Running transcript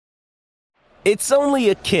It's only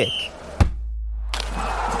a kick,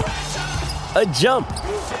 a jump,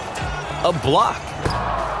 a block.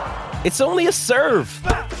 It's only a serve.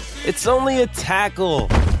 It's only a tackle,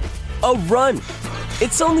 a run.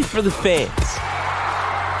 It's only for the fans.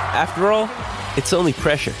 After all, it's only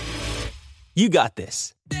pressure. You got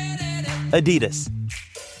this. Adidas.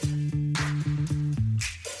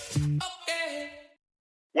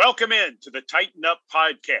 Welcome in to the Tighten Up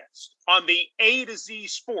Podcast on the A to Z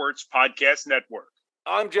Sports Podcast Network.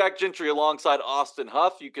 I'm Jack Gentry alongside Austin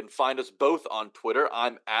Huff. You can find us both on Twitter.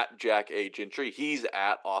 I'm at Jack A. Gentry. He's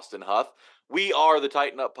at Austin Huff. We are the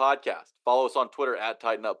Tighten Up Podcast. Follow us on Twitter at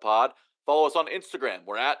Tighten Up Pod. Follow us on Instagram.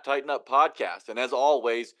 We're at Tighten Up Podcast. And as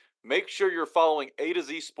always, make sure you're following A to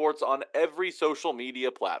Z Sports on every social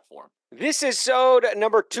media platform. This is episode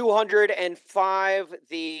number 205.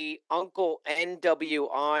 The Uncle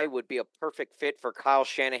NWI would be a perfect fit for Kyle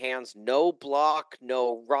Shanahan's no block,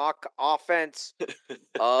 no rock offense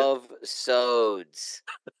of sods.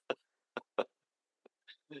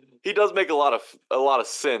 He does make a lot of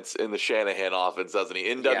sense in the Shanahan offense, doesn't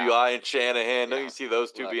he? NWI and Shanahan. Don't you see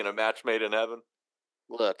those two being a match made in heaven?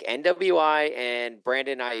 Look, NWI and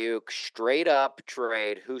Brandon Ayuk straight up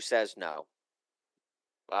trade. Who says no?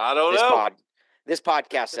 I don't know. This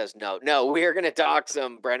podcast says no. No, we're going to talk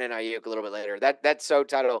some Brandon Ayuk a little bit later. That so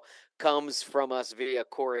title comes from us via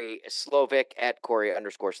Corey Slovic at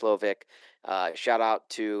Corey_Slovic. Shout out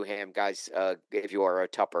to him, guys. If you are a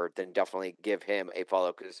Tupper, then definitely give him a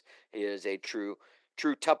follow because he is a true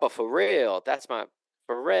Tupper for real. That's my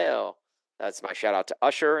shout out to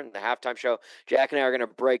Usher and the halftime show. Jack and I are going to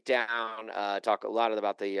break down, talk a lot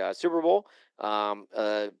about the Super Bowl,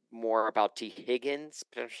 more about T. Higgins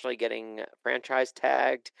potentially getting franchise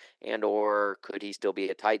tagged, and or could he still be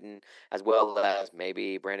a Titan, as well as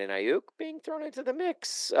maybe Brandon Ayuk being thrown into the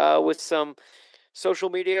mix with some social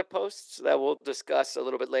media posts that we'll discuss a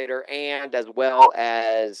little bit later, and as well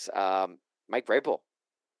as Mike Vrabel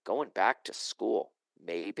going back to school,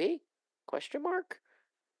 maybe? Question mark.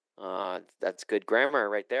 That's good grammar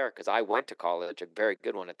right there because I went to college, a very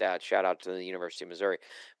good one at that. Shout out to the University of Missouri.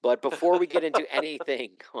 But before we get into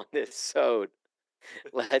anything on this sode,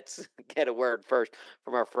 let's get a word first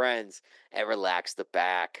from our friends at Relax the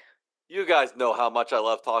Back. You guys know how much I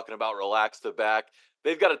love talking about Relax the Back.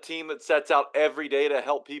 They've got a team that sets out every day to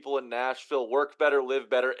help people in Nashville work better, live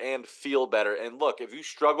better, and feel better. And look, if you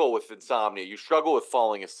struggle with insomnia, you struggle with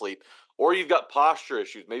falling asleep, or you've got posture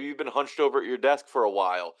issues, maybe you've been hunched over at your desk for a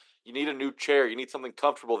while, you need a new chair, you need something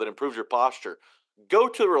comfortable that improves your posture, go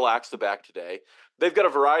to Relax the Back today. They've got a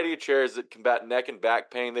variety of chairs that combat neck and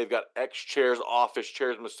back pain. They've got X chairs, office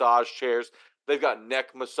chairs, massage chairs. They've got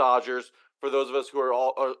neck massagers for those of us who are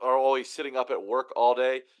always sitting up at work all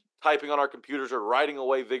day, typing on our computers or writing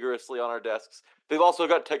away vigorously on our desks. They've also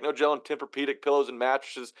got Technogel and Tempur-Pedic pillows and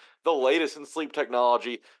mattresses, the latest in sleep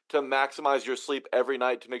technology to maximize your sleep every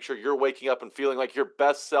night to make sure you're waking up and feeling like your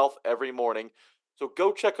best self every morning. So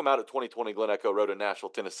go check them out at 2020 Glen Echo Road in Nashville,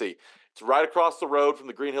 Tennessee. It's right across the road from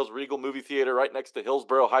the Green Hills Regal Movie Theater, right next to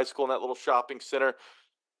Hillsborough High School in that little shopping center.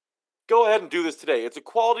 Go ahead and do this today. It's a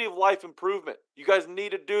quality of life improvement. You guys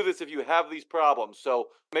need to do this if you have these problems. So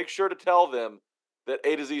make sure to tell them that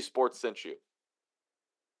A to Z Sports sent you.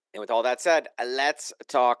 And with all that said, let's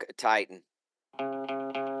talk Titan.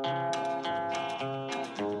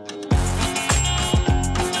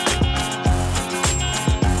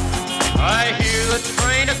 I hear the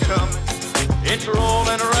train a-comin', it's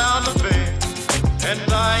rolling around the bend,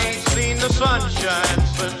 and I ain't seen the sunshine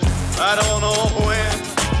since I don't know when.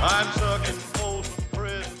 I'm stuck in Folsom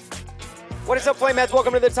Prison. What is up, Flameheads?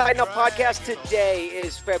 Welcome to the Tighten Up Podcast. Today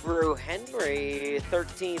is February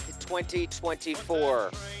 13th,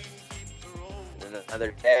 2024.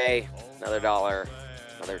 Another day, another dollar,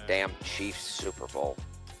 another damn Chiefs Super Bowl.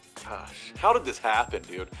 Gosh, how did this happen,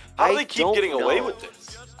 dude? How do they keep getting away with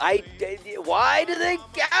this? How do they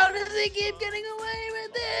keep getting away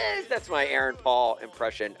with this? That's my Aaron Paul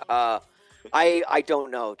impression. I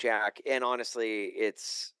don't know, Jack. And honestly,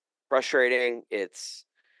 it's frustrating. It's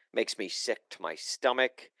makes me sick to my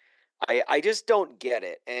stomach. I just don't get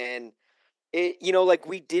it. And like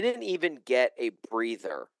we didn't even get a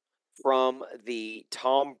breather from the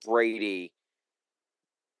Tom Brady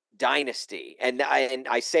dynasty. And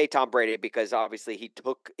I say Tom Brady because obviously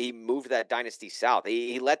he moved that dynasty south.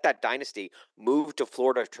 He let that dynasty move to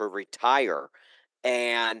Florida to retire.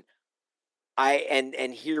 And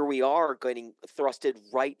here we are getting thrusted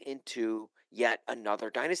right into yet another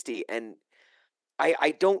dynasty. And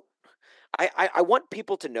I want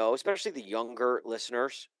people to know, especially the younger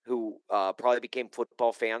listeners who probably became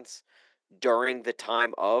football fans during the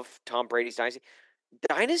time of Tom Brady's dynasty.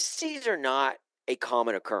 dynasties are not a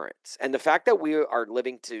common occurrence. And the fact that we are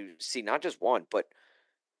living to see not just one, but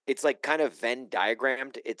it's like kind of Venn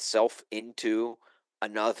diagrammed itself into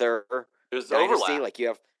another There's dynasty. overlap. Like you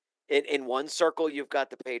have in one circle, you've got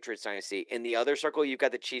the Patriots dynasty. In the other circle, you've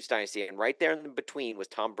got the Chiefs dynasty. And right there in between was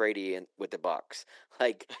Tom Brady and with the Bucks.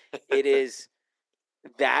 Like it is,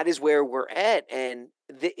 that is where we're at. And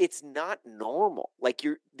it's not normal. Like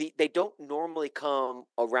they don't normally come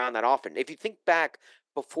around that often. If you think back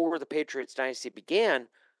before the Patriots dynasty began,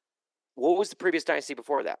 what was the previous dynasty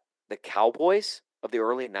before that? The Cowboys of the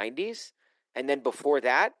early 90s. And then before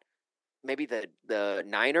that, maybe the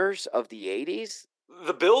Niners of the 80s.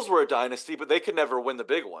 The Bills were a dynasty, but they could never win the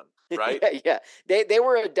big one, right? Yeah. They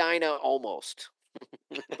were a dyna almost.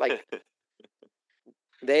 Like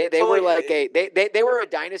they So, were like, they were a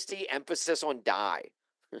dynasty, emphasis on die.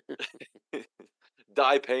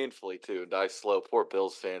 die painfully too, die slow. Poor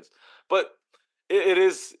Bills fans. But it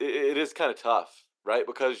is kind of tough, right?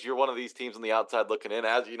 Because you're one of these teams on the outside looking in,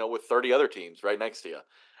 as you know, with 30 other teams right next to you,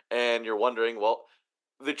 and you're wondering, well,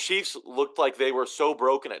 the Chiefs looked like they were so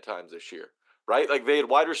broken at times this year, right? Like they had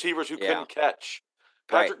wide receivers who Yeah. couldn't catch.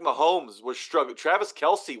 Right. Patrick Mahomes was struggling. Travis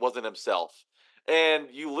Kelce wasn't himself. And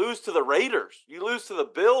you lose to the Raiders, you lose to the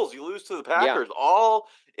Bills, you lose to the Packers, all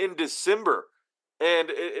in December. And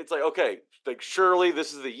it's like, okay, like surely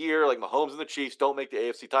this is the year, like Mahomes and the Chiefs don't make the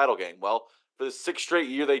AFC title game. Well, for the sixth straight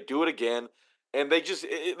year, they do it again. And they just,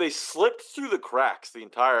 they slipped through the cracks the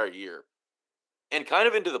entire year and kind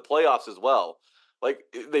of into the playoffs as well. Like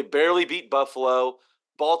they barely beat Buffalo.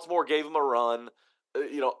 Baltimore gave them a run.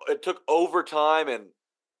 It took overtime and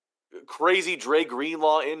crazy Dre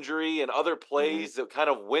Greenlaw injury and other plays that kind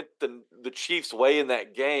of went the Chiefs' way in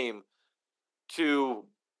that game to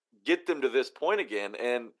get them to this point again.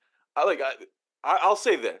 And I'll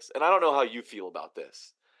say this, and I don't know how you feel about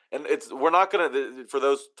this. And we're not gonna, for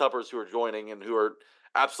those Tuppers who are joining and who are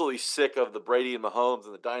absolutely sick of the Brady and Mahomes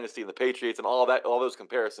and the dynasty and the Patriots and all that, all those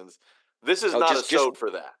comparisons. This is not a sode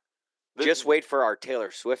for that. Just wait for our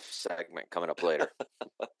Taylor Swift segment coming up later.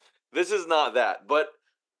 This is not that, but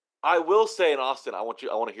I will say, in Austin, I want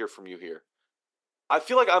to hear from you here. I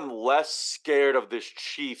feel like I'm less scared of this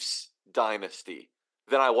Chiefs dynasty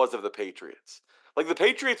than I was of the Patriots. Like the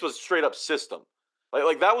Patriots was straight up system.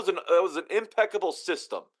 Like that was an impeccable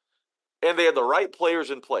system, and they had the right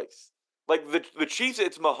players in place. Like the Chiefs,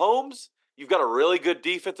 it's Mahomes. You've got a really good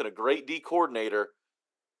defense and a great D coordinator,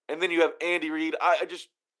 and then you have Andy Reid.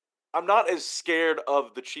 I'm not as scared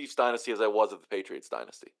of the Chiefs dynasty as I was of the Patriots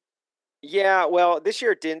dynasty. Yeah, well, this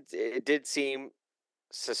year it did seem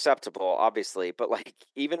susceptible, obviously, but like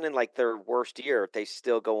even in like their worst year, they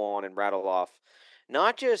still go on and rattle off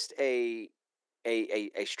not just a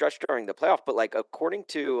stretch during the playoff, but like according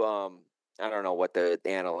to I don't know what the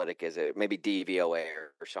analytic is, maybe DVOA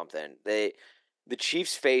or something. The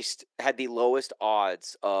Chiefs had the lowest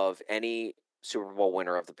odds of any Super Bowl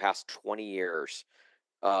winner of the past 20 years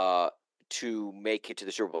to make it to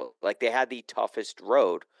the Super Bowl. Like they had the toughest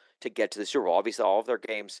road to get to the Super Bowl. Obviously, all of their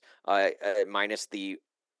games, minus the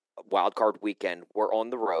wild card weekend, were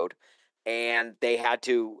on the road, and they had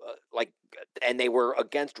to and they were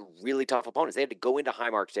against really tough opponents. They had to go into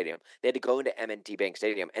Highmark Stadium. They had to go into M&T Bank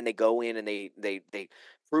Stadium, and they go in and they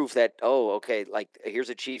prove that, oh, okay, like here's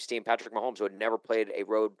a Chiefs team. Patrick Mahomes, who had never played a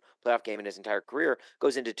road playoff game in his entire career,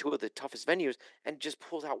 goes into two of the toughest venues and just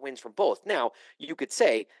pulls out wins from both. Now, you could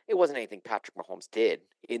say it wasn't anything Patrick Mahomes did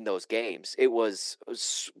in those games. It was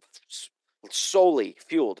solely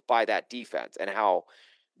fueled by that defense and how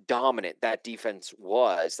dominant that defense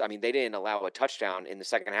was. I mean, they didn't allow a touchdown in the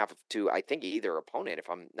second half to, I think, either opponent, if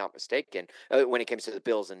I'm not mistaken, when it comes to the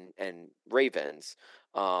Bills and Ravens.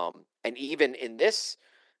 And even in this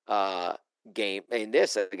game,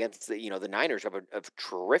 against the Niners of a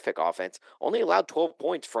terrific offense, only allowed 12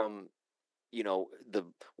 points from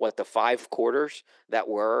the 5 quarters that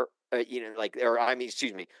were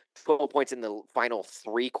 12 points in the final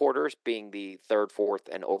 3 quarters, being the third, fourth,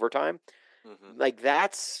 and overtime. Mm-hmm. Like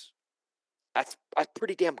that's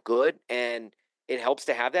pretty damn good, and it helps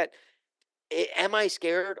to have that. Am I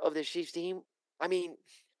scared of the Chiefs team? I mean,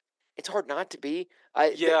 it's hard not to be.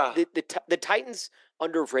 Yeah. The Titans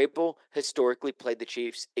under Vrabel historically played the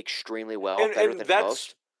Chiefs extremely well, and than that's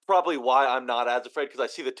most. Probably why I'm not as afraid, because I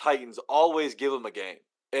see the Titans always give them a game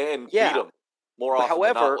and beat them more often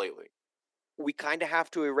than not lately. We kind of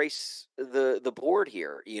have to erase the board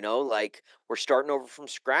here, like we're starting over from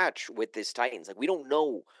scratch with this Titans. Like we don't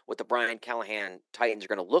know what the Brian Callahan Titans are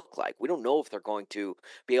going to look like. We don't know if they're going to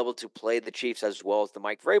be able to play the Chiefs as well as the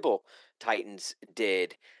Mike Vrabel Titans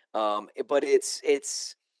did. But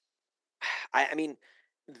it's I mean,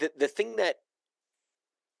 the thing that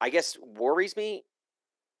I guess worries me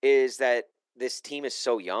is that this team is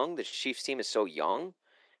so young. The Chiefs team is so young,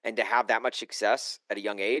 and to have that much success at a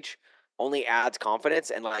young age only adds confidence.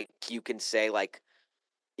 And like you can say, like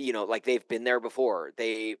like they've been there before.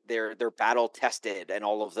 They're battle tested, and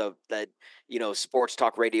all of the sports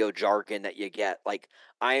talk radio jargon that you get. Like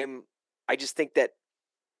I just think that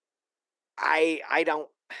I don't.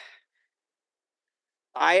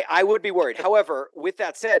 I would be worried. However, with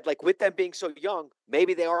that said, like with them being so young,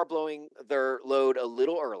 maybe they are blowing their load a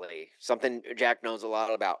little early. Something Jack knows a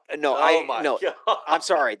lot about. No, Oh my no. God. I'm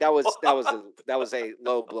sorry. That was a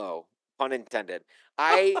low blow, pun intended.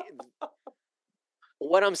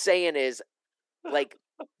 What I'm saying is, like,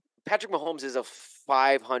 Patrick Mahomes is a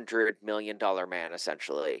 $500 million man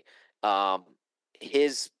essentially.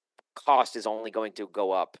 His cost is only going to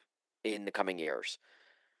go up in the coming years.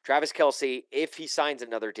 Travis Kelce, if he signs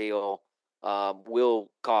another deal, will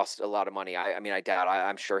cost a lot of money. I mean, I doubt.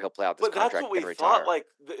 I'm sure he'll play out this But contract that's what we and retire. thought. Like,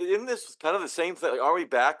 isn't this kind of the same thing? Like, are we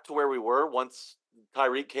back to where we were once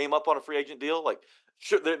Tyreek came up on a free agent deal? Like,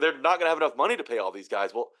 sure, they're not going to have enough money to pay all these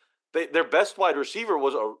guys. Well, their best wide receiver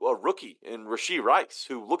was a rookie in Rashee Rice,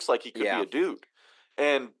 who looks like he could be a dude.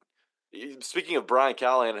 And speaking of Brian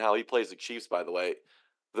Callahan and how he plays the Chiefs, by the way,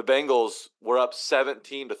 the Bengals were up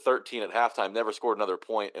 17-13 at halftime, never scored another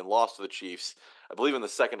point, and lost to the Chiefs, I believe, in the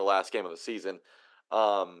second to last game of the season.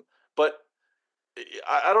 But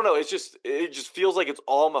I don't know. It just feels like it's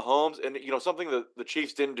all Mahomes, and something that the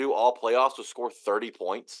Chiefs didn't do all playoffs was score 30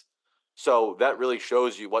 points. So that really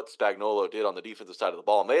shows you what Spagnuolo did on the defensive side of the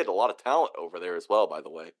ball, and they had a lot of talent over there as well, by the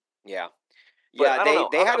way. Yeah, but yeah. I don't know.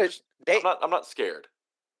 They had I'm not scared.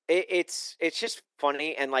 It's just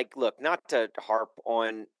funny, and like, look, not to harp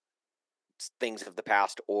on things of the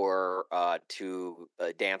past or to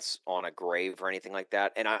dance on a grave or anything like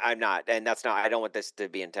that, and I'm not, and that's not. I don't want this to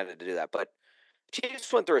be intended to do that, but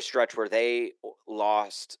Chiefs went through a stretch where they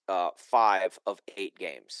lost 5 of 8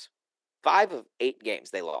 games. 5 of 8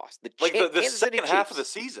 games they lost. The Kansas City second half Chiefs. of the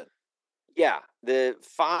season. Yeah, the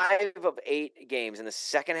 5 of 8 games in the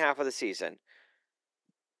second half of the season,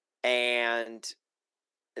 and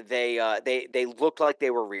they looked like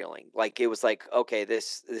they were reeling. Like it was like, okay,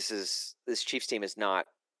 this Chiefs team is not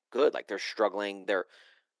good. Like they're struggling.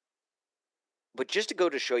 But just to go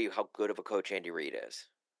to show you how good of a coach Andy Reid is.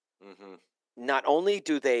 Mm-hmm. Not only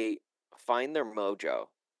do they find their mojo,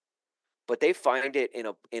 but they find it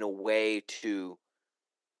in a way to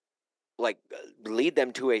like lead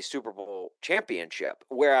them to a Super Bowl championship.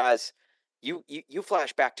 Whereas you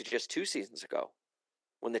flash back to just 2 seasons ago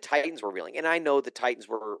when the Titans were reeling, and I know the Titans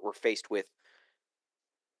were faced with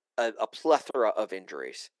a plethora of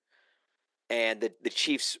injuries, and the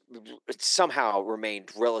Chiefs somehow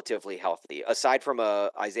remained relatively healthy, aside from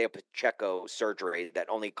a Isaiah Pacheco surgery that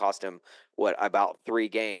only cost him about 3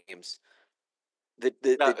 games.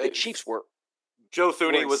 The Chiefs were. Joe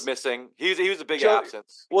Thuney was missing. He was a big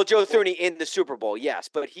absence. Well, Joe Thuney in the Super Bowl, yes,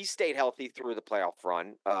 but he stayed healthy through the playoff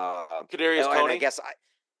run. Kadarius Toney. I guess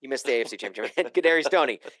he missed the AFC Championship. Kadarius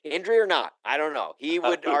Toney, injury or not, I don't know. He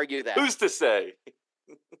would argue that. Who's to say?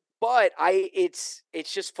 But it's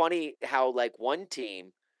just funny how like one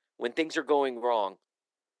team, when things are going wrong,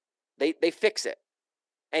 they fix it.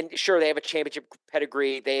 And sure, they have a championship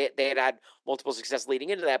pedigree. They had multiple success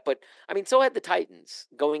leading into that. But, I mean, so had the Titans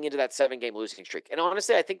going into that 7-game losing streak. And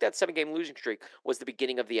honestly, I think that 7-game losing streak was the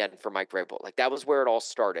beginning of the end for Mike Vrabel. Like, that was where it all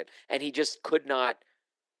started. And he just couldn't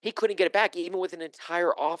get it back, even with an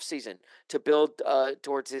entire offseason to build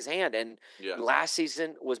towards his hand. And last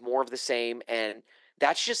season was more of the same. And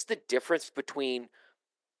that's just the difference between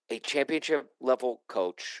a championship-level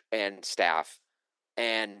coach and staff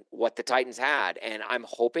and what the Titans had. And I'm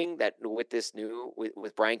hoping that with this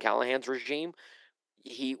with Brian Callahan's regime,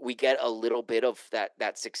 we get a little bit of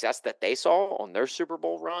that success that they saw on their Super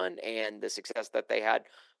Bowl run and the success that they had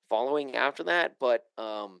following after that. But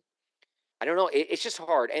I don't know. It's just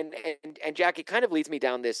hard. And Jack, it kind of leads me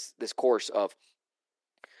down this course of,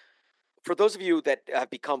 for those of you that have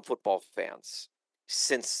become football fans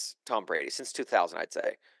since Tom Brady, since 2000, I'd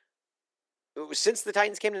say, since the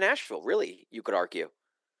Titans came to Nashville, really, you could argue.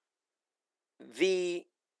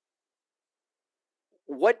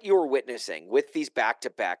 What you're witnessing with these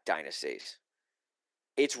back-to-back dynasties,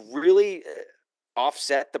 it's really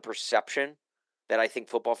offset the perception that I think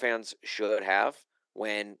football fans should have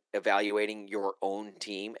when evaluating your own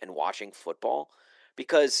team and watching football.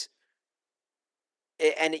 Because,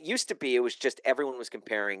 and it used to be, it was just everyone was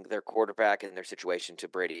comparing their quarterback and their situation to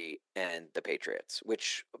Brady and the Patriots,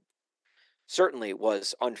 which certainly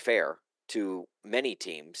was unfair to many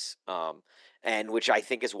teams. and which I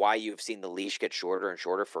think is why you've seen the leash get shorter and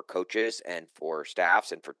shorter for coaches and for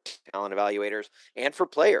staffs and for talent evaluators and for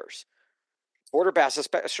players, quarterbacks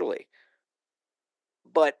especially.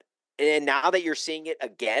 But and now that you're seeing it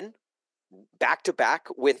again, back to back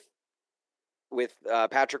with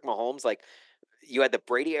Patrick Mahomes, like you had the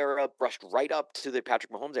Brady era brushed right up to the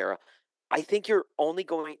Patrick Mahomes era. I think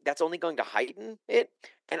that's only going to heighten it.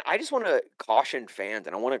 And I just want to caution fans,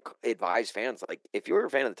 and I want to advise fans, like if you're a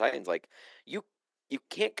fan of the Titans, like you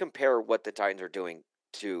can't compare what the Titans are doing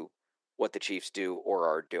to what the Chiefs do or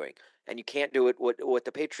are doing. And you can't do it what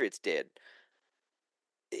the Patriots did.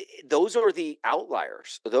 Those are the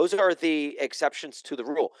outliers. Those are the exceptions to the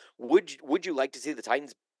rule. Would you like to see the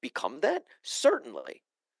Titans become that? Certainly.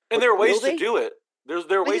 And But there are ways will to they? do it.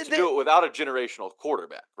 There are ways to do it without a generational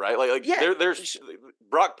quarterback, right? Like Yeah. there's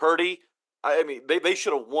Brock Purdy. I mean, they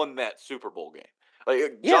should have won that Super Bowl game.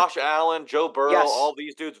 Like Yeah. Josh Allen, Joe Burrow, Yes. all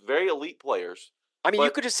these dudes, very elite players. I mean, you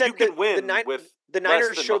But could have said you can win with the less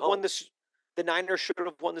Niners than should have won Mahomes. this. The Niners should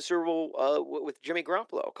have won the Super Bowl with Jimmy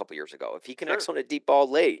Garoppolo a couple years ago. If he connects Sure. on a deep ball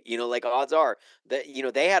late, like odds are that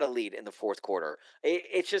they had a lead in the fourth quarter.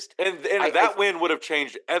 It's just And that win would have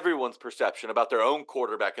changed everyone's perception about their own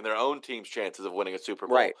quarterback and their own team's chances of winning a Super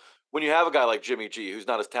Bowl. Right. When you have a guy like Jimmy G, who's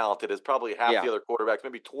not as talented as probably half Yeah. the other quarterbacks,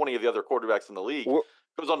 maybe 20 of the other quarterbacks in the league, We're-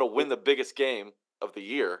 goes on to win the biggest game of the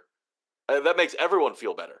year, that makes everyone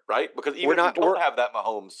feel better, right? Because even We're if not- you don't we're- have that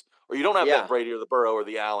Mahomes or you don't have Yeah. that Brady or the Burrow or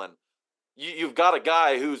the Allen, you've got a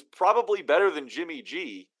guy who's probably better than Jimmy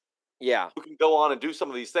G Yeah. who can go on and do some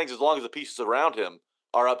of these things as long as the pieces around him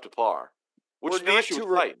are up to par, which We're is the not issue too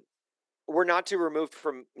with Titans. We're not too removed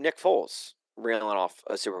from Nick Foles reeling off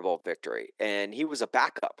a Super Bowl victory, and he was a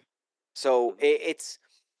backup. So it's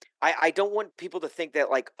I don't want people to think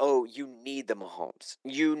that like, oh, you need the Mahomes,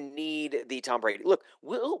 you need the Tom Brady. Look,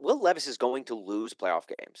 Will Levis is going to lose playoff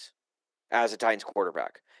games as a Titans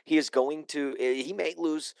quarterback. He is going to. He may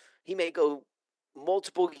lose. He may go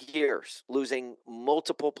multiple years losing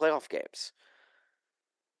multiple playoff games.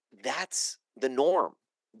 That's the norm.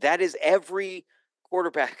 That is every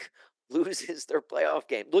quarterback loses their playoff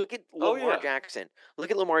game. Look at Lamar Jackson.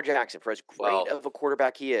 Look at Lamar Jackson for as great of a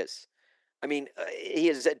quarterback he is. I mean, he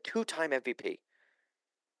is a two-time MVP,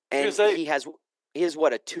 and he has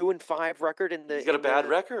what, a 2-5 record in the. He's got a bad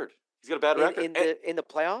record. He's got a bad record in the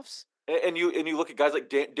playoffs. And you look at guys like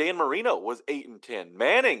Dan Marino was 8-10.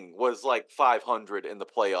 Manning was like 500 in the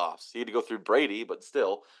playoffs. He had to go through Brady, but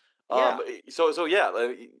still. Yeah. So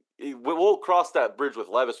yeah, we'll cross that bridge with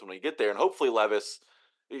Levis when we get there, and hopefully Levis.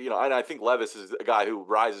 And I think Levis is a guy who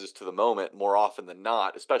rises to the moment more often than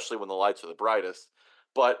not, especially when the lights are the brightest.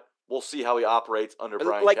 But we'll see how he operates under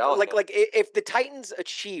Brian Callahan. Like if the Titans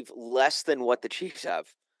achieve less than what the Chiefs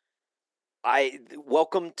have, I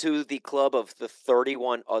welcome to the club of the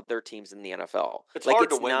 31 other teams in the NFL. It's hard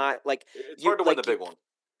to win. It's hard to win the big one.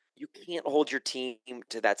 You can't hold your team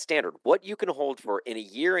to that standard. What you can hold for in a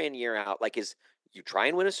year in, year out, is you try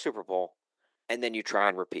and win a Super Bowl, and then you try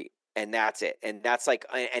and repeat, and that's it. And that's and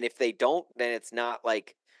if they don't, then it's not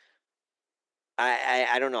like.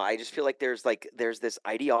 I don't know. I just feel like there's this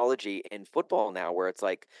ideology in football now where it's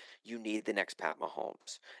like you need the next Pat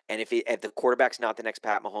Mahomes, and if the quarterback's not the next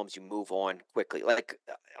Pat Mahomes, you move on quickly.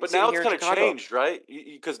 But now it's kind of changed, right?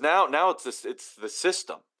 Because now it's the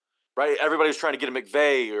system, right? Everybody's trying to get a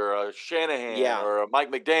McVay or a Shanahan or a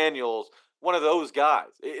Mike McDaniels, one of those guys.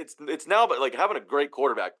 It's now, but like having a great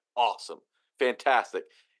quarterback, awesome, fantastic.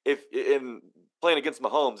 If in playing against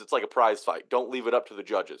Mahomes, it's like a prize fight. Don't leave it up to the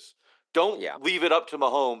judges. Don't leave it up to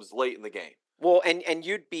Mahomes late in the game. Well, and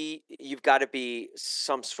you've got to be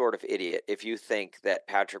some sort of idiot if you think that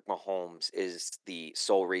Patrick Mahomes is the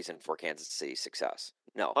sole reason for Kansas City's success.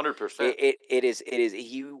 No, 100%. It is.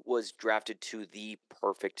 He was drafted to the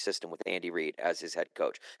perfect system with Andy Reid as his head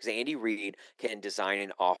coach, because Andy Reid can design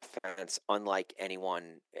an offense unlike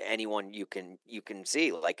anyone you can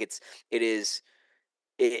see.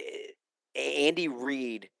 Andy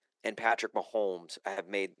Reid and Patrick Mahomes have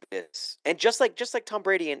made this, and just like Tom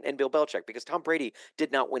Brady and Bill Belichick, because Tom Brady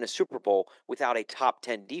did not win a Super Bowl without a top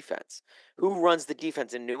 10 defense. Who runs the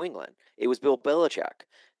defense in New England? It was Bill Belichick.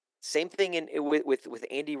 Same thing with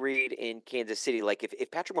Andy Reid in Kansas City. Like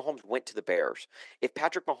if Patrick Mahomes went to the Bears, if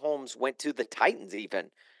Patrick Mahomes went to the Titans,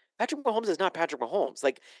 even Patrick Mahomes is not Patrick Mahomes.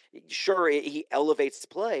 Sure, he elevates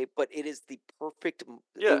play, but it is the perfect.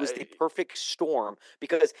 Yeah, it was the perfect storm,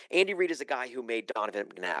 because Andy Reid is a guy who made Donovan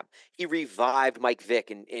McNabb. He revived Mike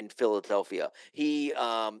Vick in Philadelphia. He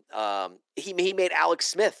made Alex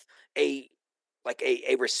Smith a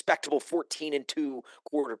respectable 14-2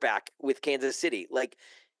 quarterback with Kansas City.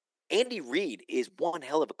 Andy Reid is one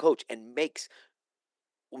hell of a coach and makes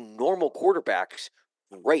normal quarterbacks,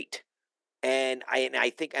 great. And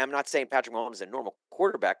I think I'm not saying Patrick Mahomes is a normal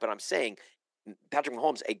quarterback, but I'm saying Patrick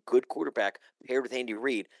Mahomes, a good quarterback paired with Andy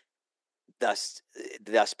Reid, thus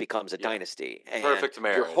becomes a dynasty. And Perfect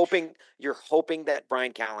marriage. You're hoping that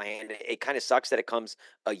Brian Callahan. It kind of sucks that it comes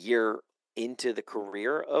a year into the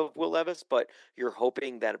career of Will Levis, but you're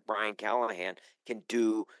hoping that Brian Callahan can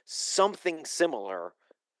do something similar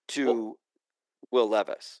to Will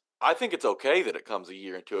Levis. I think it's okay that it comes a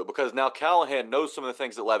year into it because now Callahan knows some of the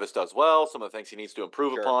things that Levis does well, some of the things he needs to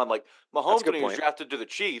improve upon. Like Mahomes, when he was drafted to the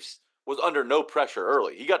Chiefs, was under no pressure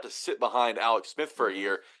early. He got to sit behind Alex Smith for a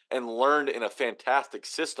year and learned in a fantastic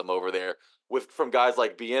system over there from guys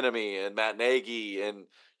like Bieniemy and Matt Nagy and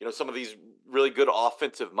some of these really good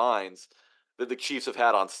offensive minds that the Chiefs have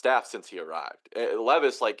had on staff since he arrived.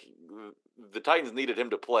 Levis, the Titans needed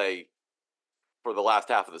him to play for the last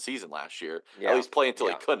half of the season last year, at least play until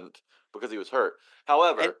he couldn't because he was hurt.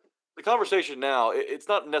 However, the conversation now, it's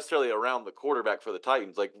not necessarily around the quarterback for the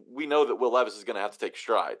Titans. Like, we know that Will Levis is going to have to take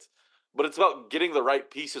strides, but it's about getting the right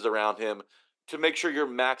pieces around him to make sure you're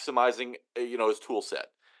maximizing, his tool set.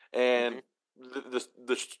 And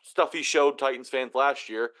the stuff he showed Titans fans last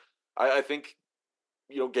year, I think,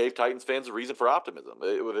 gave Titans fans a reason for optimism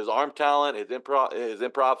with his arm talent, his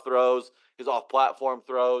improv throws, his off-platform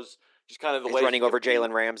throws. Just kind of the way running over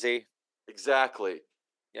Jalen Ramsey. Exactly.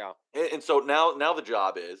 Yeah. And so now the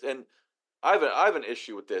job is, and I have an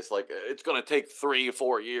issue with this. Like, it's going to take 3 or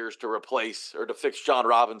 4 years to replace or to fix John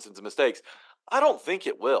Robinson's mistakes. I don't think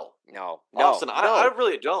it will. No, Austin, I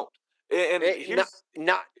really don't. And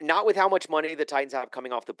not with how much money the Titans have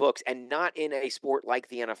coming off the books, and not in a sport like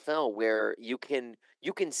the NFL where you can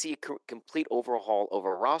see a complete overhaul of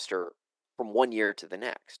a roster from one year to the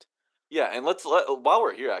next. Yeah, and while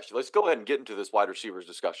we're here, actually, let's go ahead and get into this wide receivers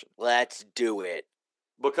discussion. Let's do it.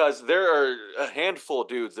 Because there are a handful of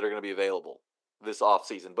dudes that are going to be available this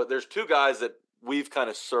offseason, but there's 2 guys that we've kind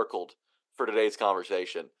of circled for today's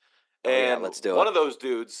conversation. And let's do it. One of those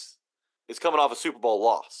dudes is coming off a Super Bowl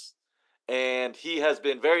loss. And he has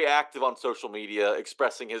been very active on social media,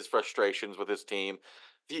 expressing his frustrations with his team.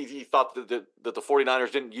 He thought that the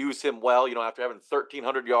 49ers didn't use him well, after having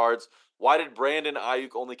 1,300 yards. Why did Brandon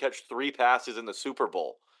Ayuk only catch 3 passes in the Super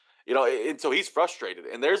Bowl? And so he's frustrated.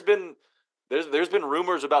 And there's been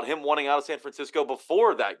rumors about him wanting out of San Francisco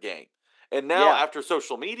before that game. And now after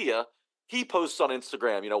social media, he posts on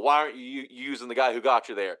Instagram, why aren't you using the guy who got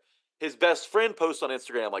you there? His best friend posts on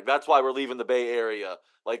Instagram, like, that's why we're leaving the Bay Area.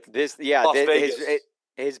 Like, Las Vegas.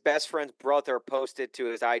 His best friend's brother posted to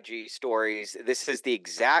his IG stories. This is the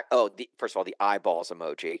exact first of all, the eyeballs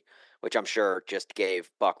emoji, which I'm sure just gave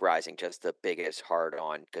Buck Rising just the biggest hard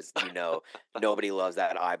on because nobody loves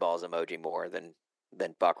that eyeballs emoji more than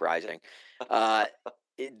Buck Rising.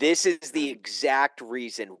 This is the exact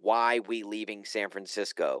reason why we leaving San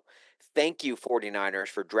Francisco. Thank you, 49ers,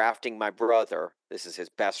 for drafting my brother. This is his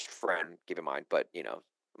best friend, keep in mind, but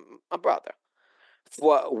a brother.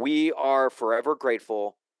 We are forever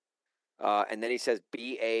grateful. And then he says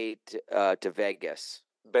BA to Vegas.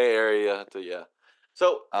 Bay Area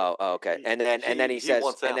So okay. And then he says,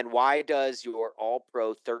 and then why does your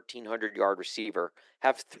all-pro 1,300-yard receiver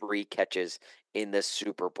have 3 catches in the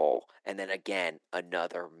Super Bowl? And then again,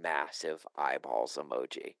 another massive eyeballs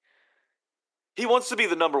emoji. He wants to be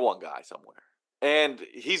the number 1 guy somewhere. And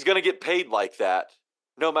he's going to get paid like that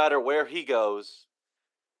no matter where he goes.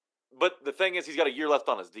 But the thing is, he's got a year left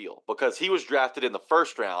on his deal because he was drafted in the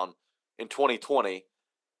first round in 2020,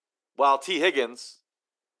 while T. Higgins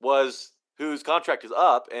whose contract is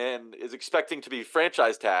up and is expecting to be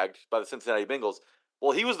franchise tagged by the Cincinnati Bengals.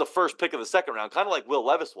 Well, he was the first pick of the second round, kind of like Will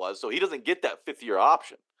Levis was, so he doesn't get that 5th-year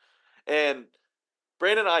option. And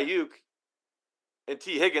Brandon Ayuk and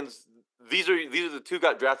T. Higgins, these are the 2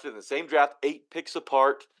 got drafted in the same draft, 8 picks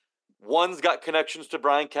apart. One's got connections to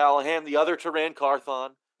Brian Callahan, the other to Rand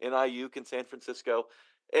Carthon in Ayuk in San Francisco.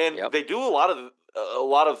 And they do a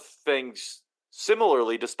lot of things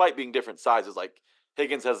similarly, despite being different sizes. Like,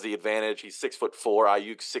 Higgins has the advantage. He's 6'4".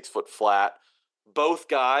 Ayuk's 6 foot flat. Both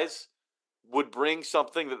guys would bring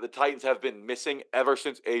something that the Titans have been missing ever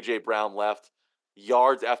since A.J. Brown left: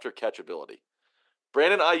 yards after catch ability.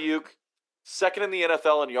 Brandon Ayuk, 2nd in the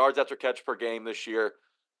NFL in yards after catch per game this year.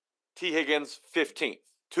 T. Higgins, 15th.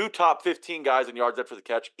 2 top 15 guys in yards after the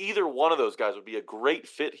catch. Either one of those guys would be a great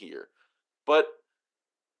fit here. But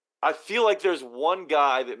I feel like there's one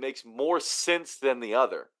guy that makes more sense than the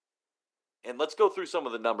other. And let's go through some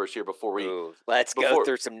of the numbers here before we... Go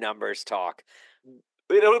through some numbers talk.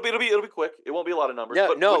 It'll be quick. It won't be a lot of numbers.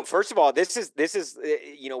 No. First of all, this is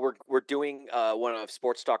we're doing one of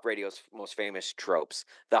Sports Talk Radio's most famous tropes,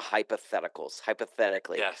 the hypotheticals.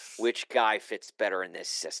 Hypothetically, yes. Which guy fits better in this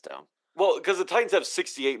system? Well, because the Titans have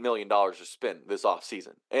 $68 million to spend this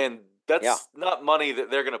offseason. And that's not money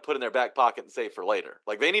that they're going to put in their back pocket and save for later.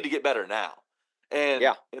 Like, they need to get better now. And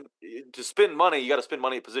to spend money, you got to spend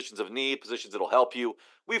money at positions of need, positions that'll help you.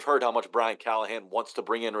 We've heard how much Brian Callahan wants to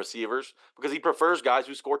bring in receivers because he prefers guys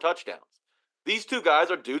who score touchdowns. These two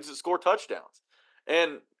guys are dudes that score touchdowns.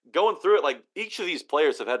 And going through it, like, each of these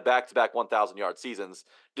players have had back-to-back 1,000-yard seasons,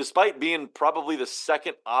 despite being probably the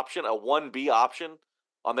second option, a 1B option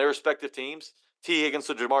on their respective teams. T. Higgins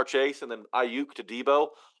to Jamar Chase, and then Ayuk to Debo.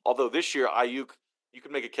 Although this year, Ayuk, you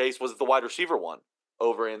could make a case, was the wide receiver one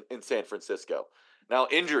over in San Francisco. Now,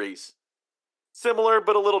 injuries, similar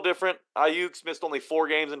but a little different. Ayuk's missed only 4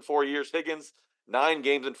 games in 4 years. Higgins, 9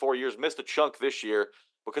 games in 4 years. Missed a chunk this year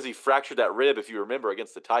because he fractured that rib, if you remember,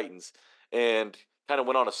 against the Titans. And kind of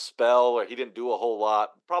went on a spell where he didn't do a whole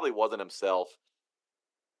lot. Probably wasn't himself.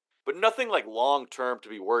 But nothing like long-term to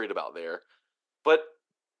be worried about there. But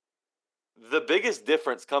the biggest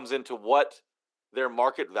difference comes into what their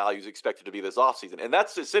market value is expected to be this offseason. And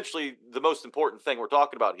that's essentially the most important thing we're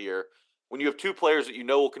talking about here. When you have 2 players that you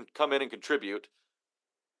know will come in and contribute,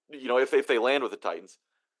 if they land with the Titans.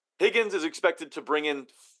 Higgins is expected to bring in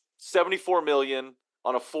 $74 million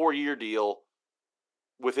on a 4-year deal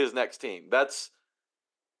with his next team. That's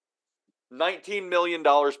 $19 million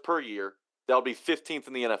per year. That'll be 15th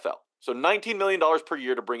in the NFL. So $19 million per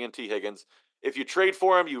year to bring in T. Higgins. If you trade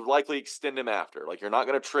for him, you likely extend him after. Like, you're not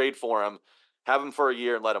going to trade for him, have him for a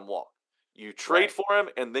year, and let him walk. You trade for him,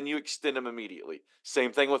 and then you extend him immediately.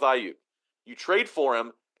 Same thing with Ayuk. You trade for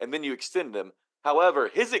him, and then you extend him. However,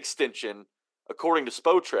 his extension, according to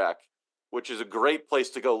Spotrac, which is a great place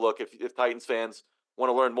to go look if Titans fans want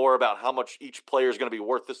to learn more about how much each player is going to be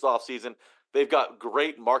worth this offseason, they've got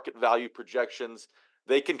great market value projections.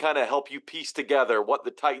 They can kind of help you piece together what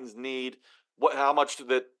the Titans need, how much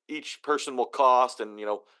that each person will cost, and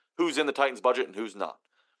who's in the Titans budget and who's not.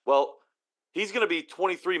 Well, he's going to be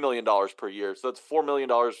 $23 million per year, so that's $4 million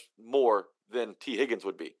more than T. Higgins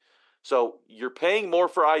would be. So you're paying more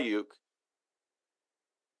for Ayuk,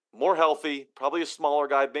 more healthy, probably a smaller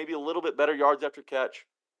guy, maybe a little bit better yards after catch.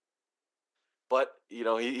 But,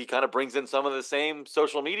 he kind of brings in some of the same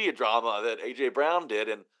social media drama that A.J. Brown did,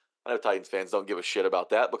 and I know Titans fans don't give a shit about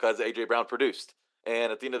that because A.J. Brown produced.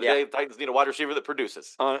 And at the end of the day, the Titans need a wide receiver that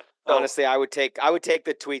produces. Honestly, I would take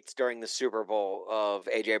the tweets during the Super Bowl of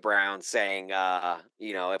A.J. Brown saying,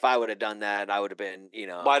 if I would have done that, I would have been,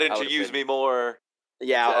 why didn't you use me more?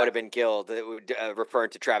 Yeah, I would have been killed. It would, referring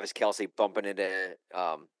to Travis Kelce bumping into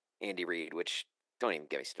Andy Reid, which don't even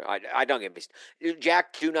get me started. I don't get me started.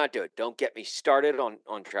 Jack, do not do it. Don't get me started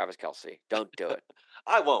on Travis Kelce. Don't do it.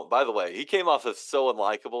 I won't. By the way, he came off as so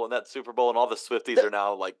unlikable in that Super Bowl, and all the Swifties are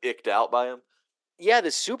now icked out by him. Yeah,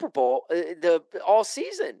 the Super Bowl, all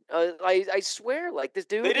season. I swear, this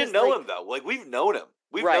dude. They didn't know him though. We've known him.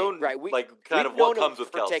 We've known kind of what comes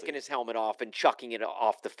with Kelce. Taking his helmet off and chucking it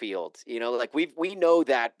off the field. We know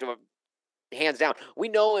that hands down. We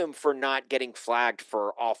know him for not getting flagged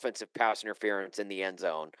for offensive pass interference in the end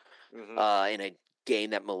zone in a game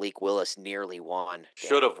that Malik Willis nearly won.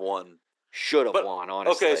 Should have won.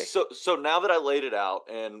 Honestly. Okay, so now that I laid it out,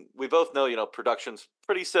 and we both know, production's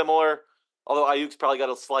pretty similar. Although Ayuk's probably got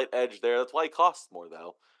a slight edge there. That's why he costs more,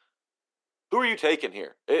 though. Who are you taking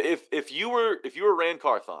here? If you were Rand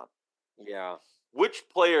Carthon, which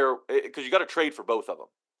player? Because you got to trade for both of them.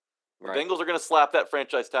 The Bengals are going to slap that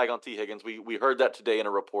franchise tag on T. Higgins. We heard that today in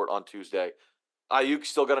a report on Tuesday. Ayuk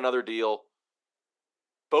still got another deal.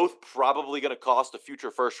 Both probably going to cost a future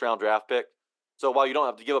first-round draft pick. So while you don't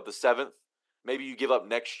have to give up the 7th, maybe you give up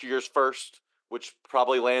next year's first, which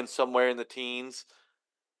probably lands somewhere in the teens.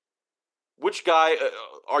 Which guy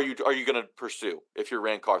are you going to pursue if you're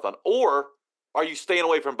Rand Carthon? Or are you staying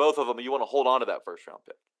away from both of them and you want to hold on to that first-round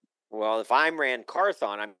pick? Well, if I'm Rand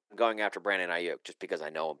Carthon, I'm going after Brandon Ayuk just because I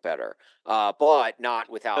know him better. But not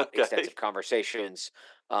without extensive conversations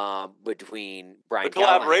between Brian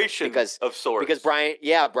Callahan. Collaboration of sorts. Because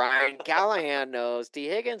Brian Callahan knows T.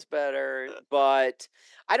 Higgins better. But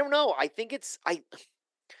I don't know. I think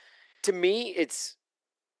to me, it's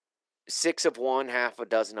 6 of one, half a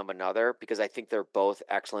dozen of another, because I think they're both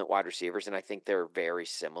excellent wide receivers, and I think they're very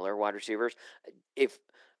similar wide receivers.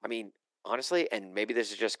 Honestly, and maybe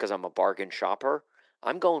this is just because I'm a bargain shopper,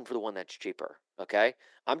 I'm going for the one that's cheaper. Okay,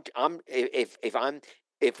 if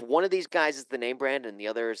one of these guys is the name brand and the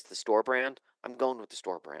other is the store brand, I'm going with the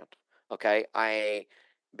store brand. Okay,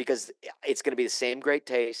 because it's going to be the same great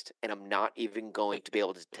taste, and I'm not even going to be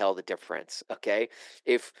able to tell the difference. Okay,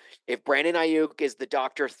 if Brandon Ayuk is the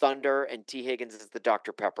Dr. Thunder and T. Higgins is the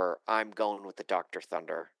Dr. Pepper, I'm going with the Dr.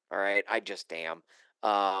 Thunder. All right, I just am.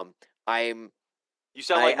 I'm You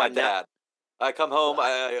sound like my I'm not. dad. I come home.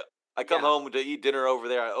 uh, I come yeah, home to eat dinner over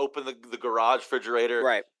there. I open the garage refrigerator,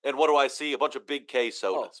 right. and what do I see? A bunch of Big K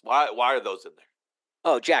sodas. Why are those in there?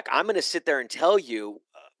 Oh, Jack, I'm going to sit there and tell you,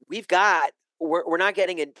 we're not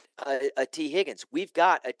getting a T Higgins. We've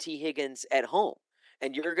got a T Higgins at home,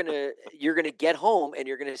 and you're gonna get home and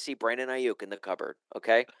you're gonna see Brandon Ayuk in the cupboard.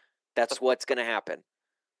 Okay, that's what's gonna happen.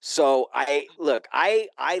 So I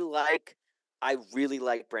really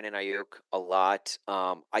like Brandon Ayuk a lot.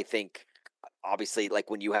 I think obviously,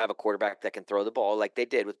 like when you have a quarterback that can throw the ball like they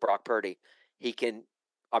did with Brock Purdy, he can.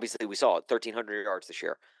 Obviously, we saw it 1,300 yards this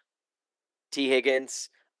year. T. Higgins,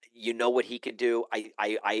 you know what he can do.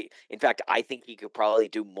 In fact, I think he could probably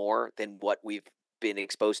do more than what we've been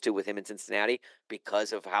exposed to with him in Cincinnati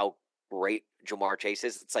because of how great Jamar Chase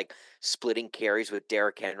is. It's like splitting carries with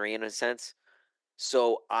Derrick Henry in a sense.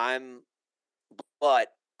 So I'm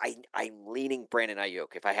leaning Brandon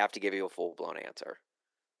Ayuk if I have to give you a full blown answer.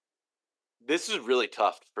 This is really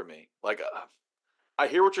tough for me. Like, I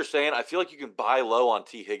hear what you're saying. I feel like you can buy low on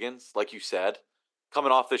T. Higgins, like you said.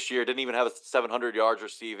 Coming off this year, didn't even have 700 yards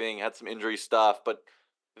receiving, had some injury stuff, but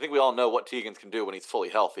I think we all know what T. Higgins can do when he's fully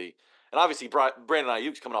healthy. And obviously, Brandon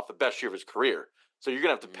Ayuk's coming off the best year of his career, so you're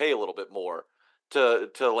gonna have to pay a little bit more to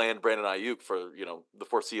land Brandon Ayuk for the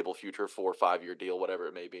foreseeable future, 4 or 5 year deal, whatever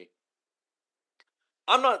it may be.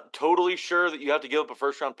 I'm not totally sure that you have to give up a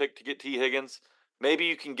first round pick to get T. Higgins. Maybe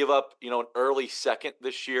you can give up an early second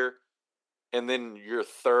this year, and then your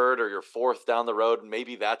third or your fourth down the road,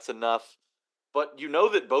 maybe that's enough. But you know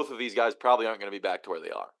that both of these guys probably aren't going to be back to where they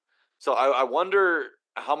are. So I wonder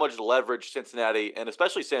how much leverage Cincinnati and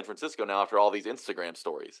especially San Francisco now after all these Instagram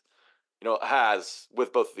stories, has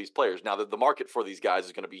with both of these players. Now that the market for these guys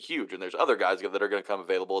is going to be huge, and there's other guys that are going to come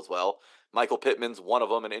available as well. Michael Pittman's one of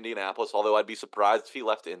them in Indianapolis, although I'd be surprised if he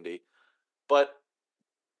left Indy. But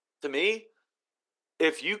to me,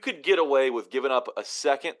 if you could get away with giving up a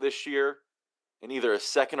second this year and either a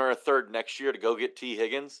second or a third next year to go get T.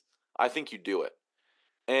 Higgins, I think you do it.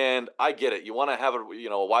 And I get it. You want to have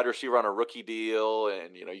a wide receiver on a rookie deal,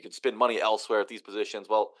 and you can spend money elsewhere at these positions.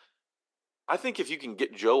 Well, I think if you can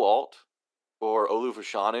get Joe Alt or Olu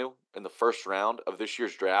Fashanu in the first round of this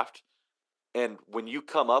year's draft, and when you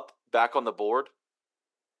come up back on the board,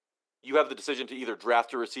 you have the decision to either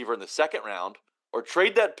draft a receiver in the second round or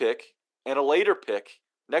trade that pick and a later pick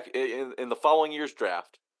in the following year's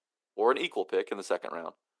draft, or an equal pick in the second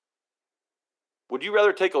round. Would you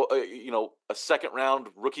rather take a second round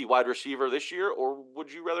rookie wide receiver this year, or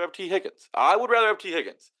would you rather have T. Higgins? I would rather have T.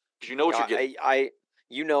 Higgins because you know what you're getting.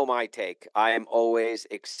 You know my take. I am always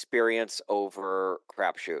experience over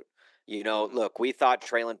crapshoot. Look, we thought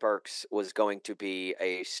Traylon Burks was going to be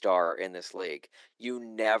a star in this league. You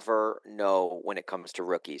never know when it comes to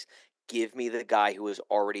rookies. Give me the guy who has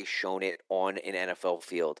already shown it on an NFL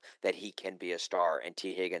field that he can be a star, and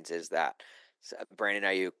T. Higgins is that. So Brandon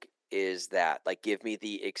Ayuk is that. Like, give me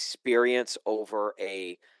the experience over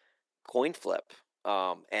a coin flip.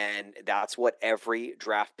 And that's what every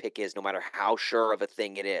draft pick is, no matter how sure of a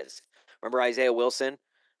thing it is. Remember Isaiah Wilson,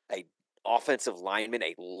 a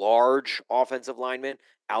large offensive lineman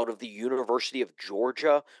out of the University of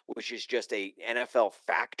Georgia, which is just a NFL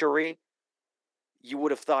factory. You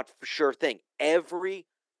would have thought for sure thing. Every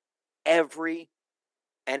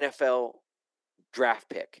NFL draft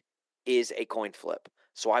pick is a coin flip.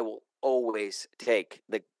 So I will always take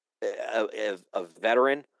a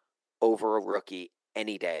veteran over a rookie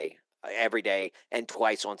any day, every day, and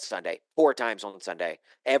twice on Sunday, 4 times on Sunday,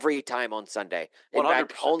 every time on Sunday. In 100%.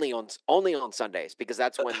 fact, only on Sundays, because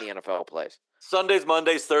that's when the NFL plays. Sundays,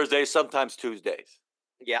 Mondays, Thursdays, sometimes Tuesdays.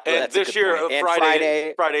 Yeah, and this year, Friday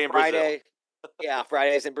in Brazil. Yeah,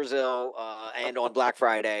 Fridays in Brazil, and on Black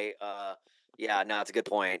Friday. Yeah, no, it's a good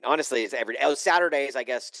point. Honestly, it's every day. Oh, Saturdays, I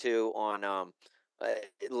guess, too, on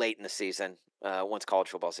late in the season, once college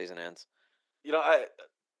football season ends.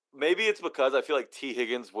 Maybe it's because I feel like T.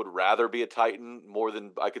 Higgins would rather be a Titan more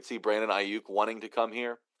than I could see Brandon Ayuk wanting to come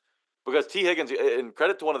here. Because T. Higgins, and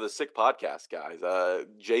credit to one of the sick podcast guys,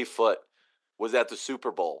 Jay Foote, was at the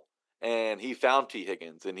Super Bowl, and he found T.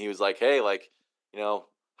 Higgins, and he was like, "Hey,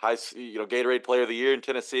 Gatorade Player of the Year in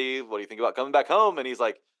Tennessee. What do you think about coming back home?" And he's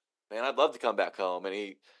like, "Man, I'd love to come back home." And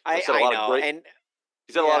he said a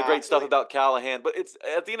lot of great stuff about Callahan. But it's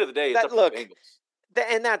at the end of the day, it's up to the Bengals.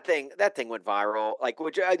 And that thing went viral. Like,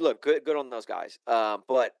 look good on those guys.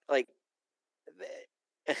 But like,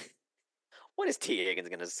 what is T. Higgins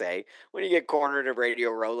going to say when you get cornered in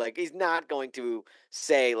Radio Row? Like, he's not going to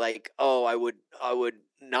say oh, I would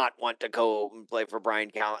not want to go and play for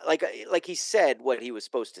Brian Callen. Like he said what he was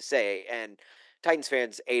supposed to say, and Titans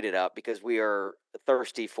fans ate it up because we are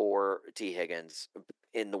thirsty for T. Higgins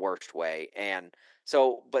in the worst way. And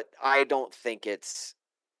so, but I don't think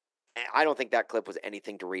that clip was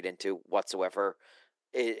anything to read into whatsoever.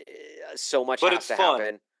 So much But has it's to fun.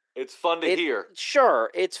 happen. It's fun to hear.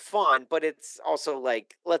 Sure, it's fun, but it's also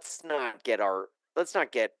like let's not get all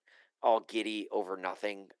giddy over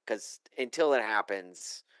nothing, because until it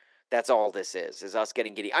happens, that's all this is us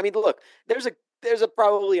getting giddy. I mean, look, there's a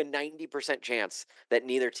probably a 90% chance that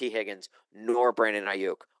neither T. Higgins nor Brandon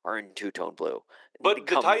Ayuk are in two-tone blue. But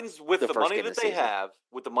the Titans, with the money that they season. have,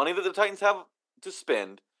 with the money that the Titans have to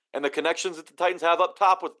spend, and the connections that the Titans have up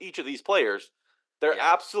top with each of these players, they're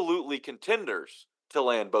absolutely contenders to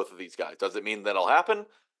land both of these guys. Does it mean that'll happen?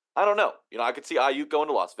 I don't know. I could see Ayuk going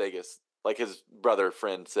to Las Vegas, like his brother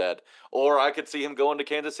friend said, or I could see him going to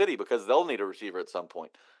Kansas City because they'll need a receiver at some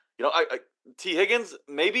point. T. Higgins,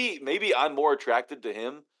 maybe I'm more attracted to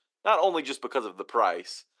him, not only just because of the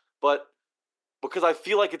price, but because I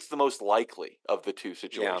feel like it's the most likely of the two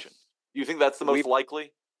situations. You think that's the most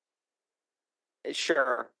likely?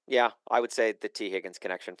 Sure. Yeah, I would say the T. Higgins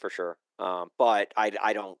connection for sure. But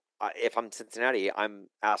I don't. If I'm Cincinnati, I'm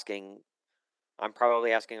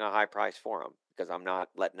probably asking a high price for him because I'm not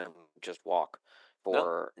letting him just walk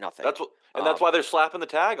for nothing. That's why they're slapping the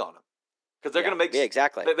tag on him, because they're going to make. Yeah,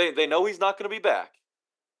 exactly. They know he's not going to be back,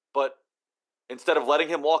 but instead of letting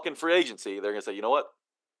him walk in free agency, they're going to say, you know what?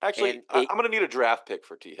 Actually, I'm going to need a draft pick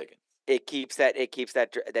for T. Higgins. It keeps that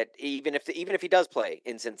even if he does play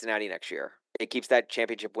in Cincinnati next year, it keeps that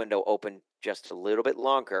championship window open just a little bit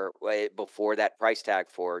longer before that price tag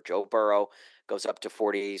for Joe Burrow goes up to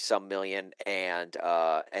 40-some million, and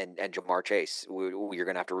Jamar Chase, you're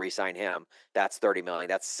going to have to re-sign him. That's $30 million.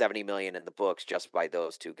 That's $70 million in the books just by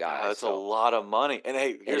those two guys. That's a lot of money. And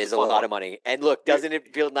hey, it is a lot of money. And look, doesn't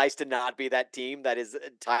it feel nice to not be that team that is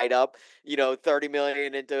tied up, $30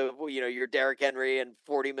 million into, your Derrick Henry and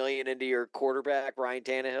 $40 million into your quarterback, Ryan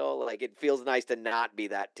Tannehill? Like, it feels nice to not be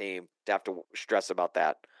that team, to have to stress about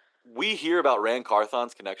that. We hear about Rand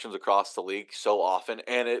Carthon's connections across the league so often,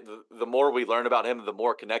 and the more we learn about him, the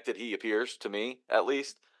more connected he appears, to me, at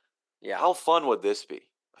least. Yeah. How fun would this be?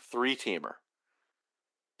 A 3-teamer.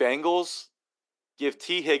 Bengals give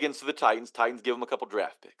T. Higgins to the Titans. Titans give him a couple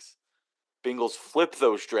draft picks. Bengals flip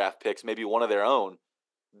those draft picks, maybe one of their own.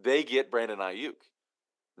 They get Brandon Ayuk.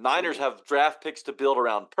 Niners have draft picks to build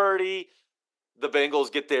around Purdy. The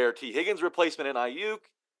Bengals get their T. Higgins replacement in Ayuk.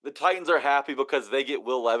 The Titans are happy because they get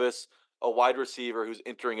Will Levis, a wide receiver who's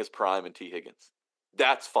entering his prime in T. Higgins.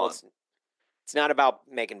 That's fun. Well, it's not about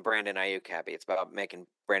making Brandon Ayuk happy. It's about making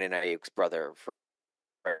Brandon Ayuk's brother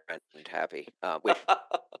happy.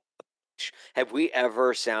 Have we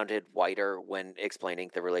ever sounded whiter when explaining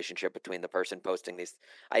the relationship between the person posting these?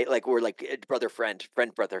 We're like brother, friend,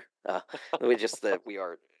 brother. We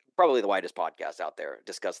are probably the whitest podcast out there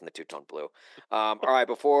discussing the two-tone blue. All right,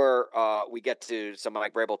 before we get to some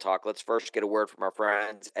Mike Vrabel talk, let's first get a word from our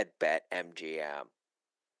friends at BetMGM.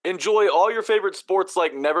 Enjoy all your favorite sports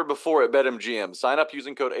like never before at BetMGM. Sign up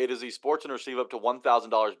using code A to Z Sports and receive up to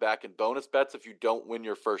 $1,000 back in bonus bets if you don't win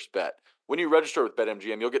your first bet. When you register with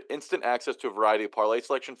BetMGM, you'll get instant access to a variety of parlay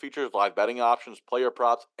selection features, live betting options, player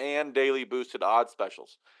props, and daily boosted odds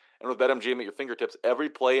specials. And with BetMGM at your fingertips, every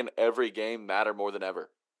play and every game matter more than ever.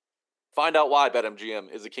 Find out why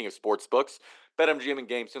BetMGM is the king of sports books. BetMGM and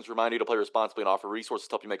GameSense remind you to play responsibly and offer resources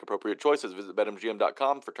to help you make appropriate choices. Visit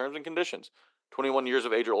BetMGM.com for terms and conditions. 21 years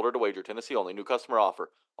of age or older to wager. Tennessee only. New customer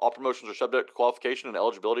offer. All promotions are subject to qualification and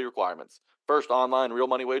eligibility requirements. First online real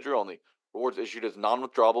money wager only. Rewards issued as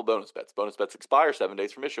non-withdrawable bonus bets. Bonus bets expire 7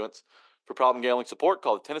 days from issuance. For problem gambling support,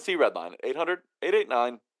 call the Tennessee Red Line at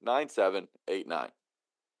 800-889-9789.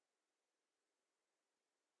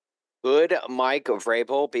 Could Mike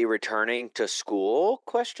Vrabel be returning to school? ?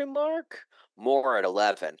 More at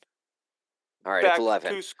 11. All right, Back it's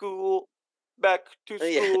 11. Back to school.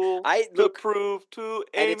 To prove to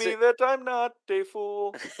Amy that I'm not a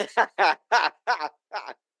fool.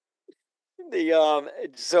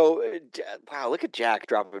 Wow, look at Jack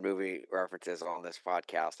dropping movie references on this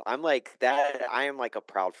podcast. I'm like that. I am like a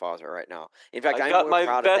proud father right now. In fact, I I'm got more my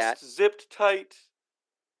proud of that. vest zipped tight.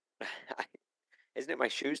 Isn't it my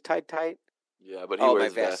shoes tied tight? Yeah, but he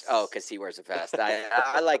wears my vest. vests. Oh, because he wears a vest.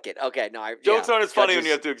 I like it. Okay, no. Jokes aren't as funny when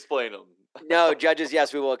you have to explain them. No, judges,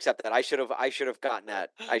 yes, we will accept that. I should have gotten that.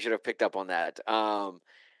 I should have picked up on that. I'm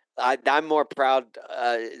more proud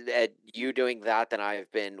at you doing that than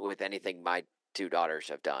I've been with anything my two daughters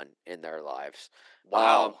have done in their lives.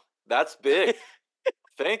 Wow, that's big.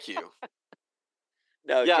 Thank you.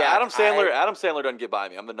 No, Yeah, Jack, Adam Sandler doesn't get by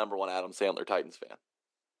me. I'm the number one Adam Sandler Titans fan.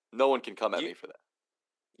 No one can come at me for that.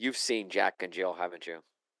 You've seen Jack and Jill, haven't you?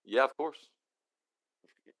 Yeah, of course.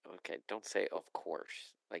 Okay, don't say of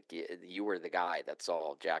course. Like you were the guy that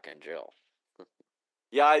saw Jack and Jill.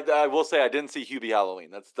 Yeah, I will say I didn't see Hubie Halloween.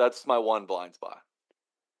 That's my one blind spot.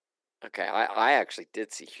 Okay, I actually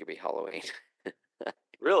did see Hubie Halloween.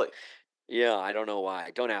 Really? Yeah, I don't know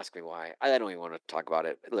why. Don't ask me why. I don't even want to talk about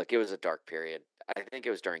it. Look, it was a dark period. I think it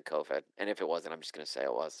was during COVID, and if it wasn't, I'm just going to say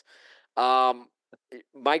it was.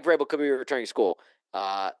 Mike Vrabel could be returning to school.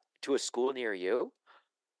 To a school near you.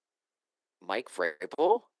 Mike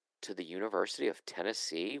Vrabel to the University of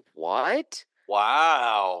Tennessee. What?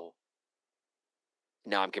 Wow.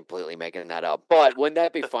 No, I'm completely making that up. But wouldn't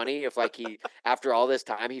that be funny if, like, he, after all this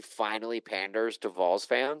time, he finally panders to Vols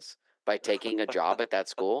fans by taking a job at that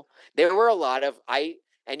school? There were a lot of,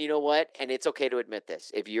 and you know what? And it's okay to admit this.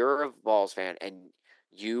 If you're a Vols fan and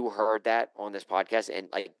you heard that on this podcast and,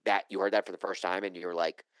 like, that, you heard that for the first time and you're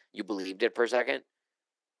like, you believed it for a second,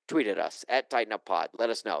 tweet at us at Tighten Up Pod. Let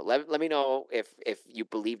us know. Let me know if you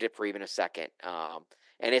believed it for even a second.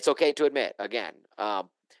 And it's okay to admit, again,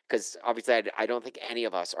 because obviously I don't think any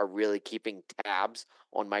of us are really keeping tabs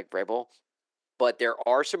on Mike Vrabel, but there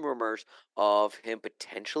are some rumors of him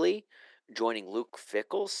potentially joining Luke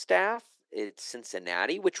Fickell's staff at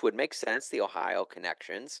Cincinnati, which would make sense, the Ohio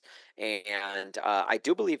connections. And I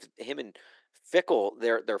do believe him and Fickell,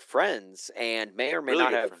 they're friends and may or may Really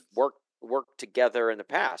not good have friends. worked together in the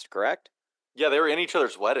past, correct? Yeah, they were in each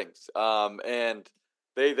other's weddings. And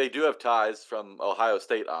they do have ties from Ohio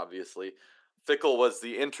State, obviously. Fickell was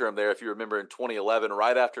the interim there, if you remember, in 2011,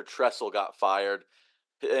 right after Tressel got fired.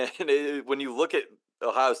 And when you look at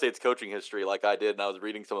Ohio State's coaching history, like I did, and I was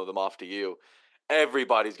reading some of them off to you,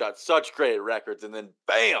 everybody's got such great records. And then,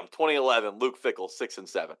 bam, 2011, Luke Fickell,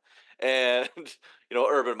 6-7. And,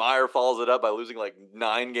 Urban Meyer follows it up by losing like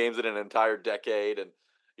 9 games in an entire decade. And,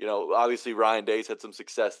 obviously Ryan Day's had some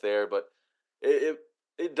success there, but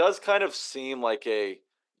it does kind of seem like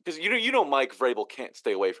because Mike Vrabel can't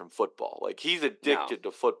stay away from football. Like, he's addicted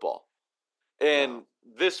to football, and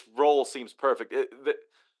this role seems perfect.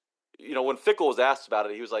 When Fickell was asked about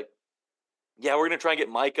it, he was like, "Yeah, we're gonna try and get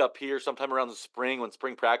Mike up here sometime around the spring when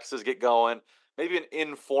spring practices get going. Maybe an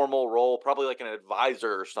informal role, probably like an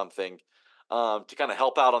advisor or something, to kind of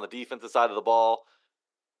help out on the defensive side of the ball."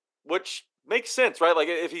 Which makes sense, right? Like,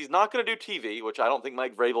 if he's not going to do TV, which I don't think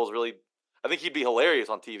Mike Vrabel's really, I think he'd be hilarious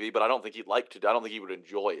on TV, but I don't think he'd like to. I don't think he would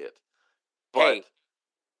enjoy it. But Hey,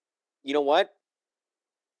 you know what?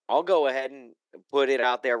 I'll go ahead and put it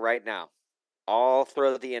out there right now. I'll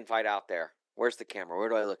throw the invite out there. Where's the camera? Where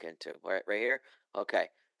do I look into? Right here? Okay.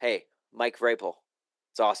 Hey, Mike Vrabel.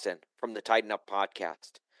 It's Austin from the Tighten Up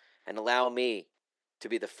podcast. And allow me to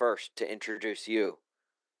be the first to introduce you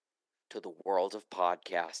to the world of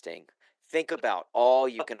podcasting. Think about all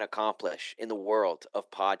you can accomplish in the world of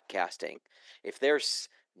podcasting. If there's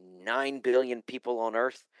 9 billion people on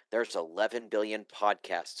Earth, there's 11 billion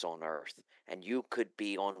podcasts on Earth, and you could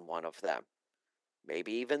be on one of them.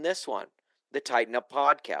 Maybe even this one, the Tighten Up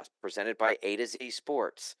podcast, presented by A to Z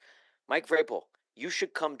Sports. Mike Vrabel, you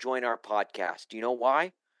should come join our podcast. Do you know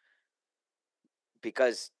why?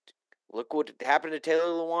 Because look what happened to Taylor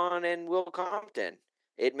Lewan and Will Compton.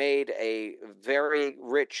 It made a very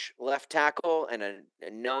rich left tackle and a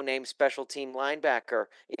no-name special team linebacker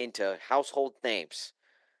into household names.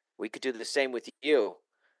 We could do the same with you.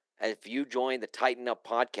 If you join the Tighten Up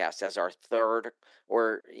podcast as our third,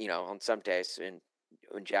 or, on some days,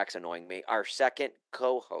 when Jack's annoying me, our second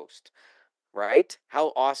co-host, right?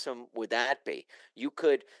 How awesome would that be? You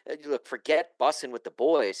could, look, forget bussing with the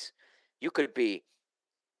boys. You could be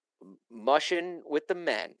mushing with the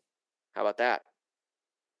men. How about that?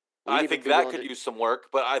 I think that could use some work,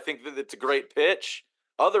 but I think that it's a great pitch.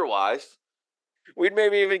 Otherwise, we'd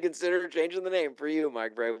maybe even consider changing the name for you,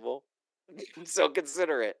 Mike Vrabel. So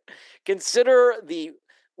consider it. Consider the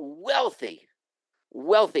wealthy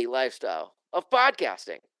lifestyle of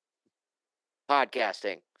podcasting.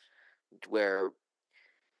 Podcasting, where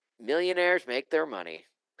millionaires make their money.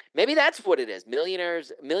 Maybe that's what it is.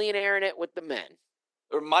 Millionairing it with the men.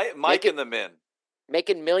 Or Mike and the men.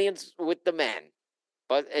 Making millions with the men.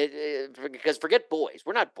 But because forget boys.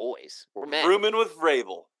 We're not boys. We're men. Rooming with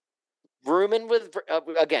Vrabel. Rooming with,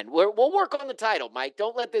 again, we'll work on the title, Mike.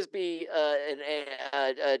 Don't let this be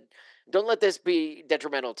don't let this be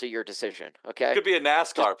detrimental to your decision, okay? It could be a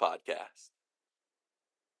NASCAR podcast.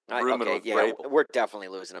 Rooming with Vrabel. We're definitely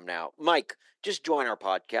losing him now. Mike, just join our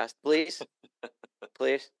podcast, please.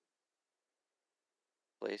 Please.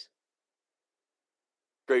 please.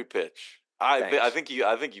 Great pitch. I Thanks. think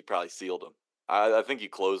you probably sealed him. I think you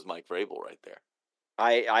closed Mike Vrabel right there.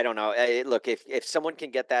 I don't know. Look, if someone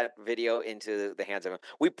can get that video into the hands of him,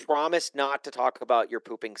 we promise not to talk about your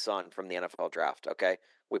pooping son from the NFL draft. Okay,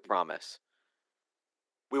 we promise.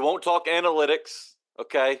 We won't talk analytics.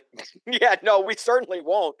 Okay. Yeah, no, we certainly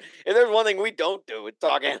won't. If there's one thing we don't do, it's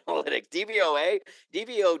talk analytics. DVOA,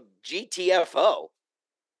 DVO GTFO.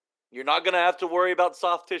 You're not gonna have to worry about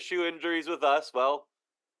soft tissue injuries with us. Well,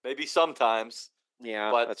 maybe sometimes. Yeah,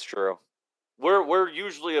 but that's true. We're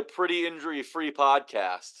usually a pretty injury-free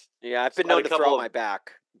podcast. Yeah, I've been known to throw out my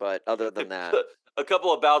back, but other than that, a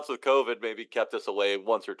couple of bouts with COVID maybe kept us away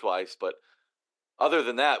once or twice, but other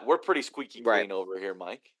than that, we're pretty squeaky clean over here,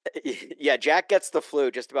 Mike. Yeah, Jack gets the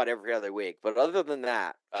flu just about every other week, but other than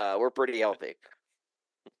that, we're pretty healthy.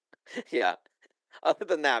 Yeah. Other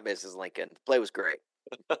than that, Mrs. Lincoln, the play was great.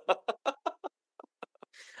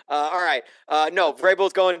 All right. No,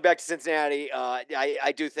 Vrabel's going back to Cincinnati.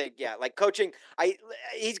 I do think, yeah, like coaching,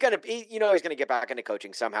 he's gonna get back into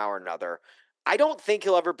coaching somehow or another. I don't think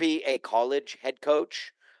he'll ever be a college head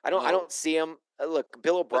coach. I don't see him. Look,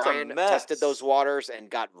 Bill O'Brien tested those waters and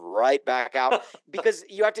got right back out because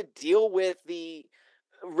you have to deal with the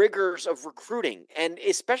rigors of recruiting, and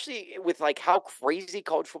especially with like how crazy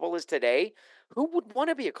college football is today. Who would want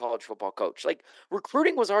to be a college football coach? Like,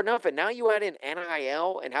 recruiting was hard enough, and now you add in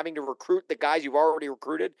NIL and having to recruit the guys you've already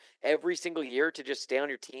recruited every single year to just stay on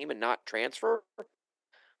your team and not transfer.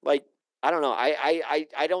 Like, I don't know.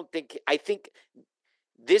 I don't think. I think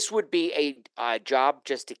this would be a job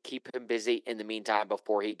just to keep him busy in the meantime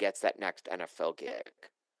before he gets that next NFL gig.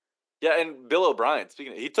 Yeah, and Bill O'Brien,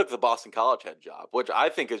 he took the Boston College head job, which I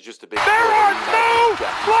think is just a big. There are no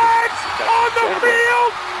flags on the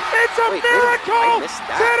field. It's a miracle.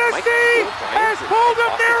 Tennessee has pulled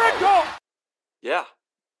a miracle. Yeah.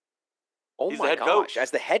 Oh my gosh! As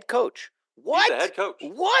the head coach, what? He's the head coach.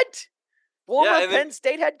 What? Former Penn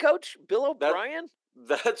State head coach Bill O'Brien.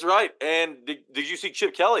 That's right. And did you see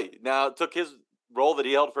Chip Kelly? Now took his role that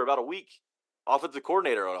he held for about a week, offensive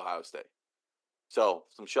coordinator at Ohio State. So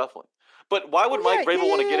some shuffling. But why would Mike Vrabel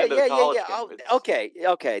want to get into the college game?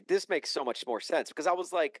 Okay. This makes so much more sense because I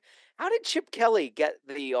was like, how did Chip Kelly get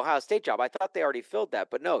the Ohio State job? I thought they already filled that,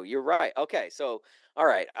 but no, you're right. Okay, so all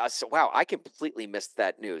right. So wow, I completely missed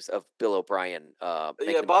that news of Bill O'Brien.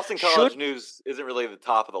 Boston College news isn't really the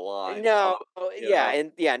top of the line. No,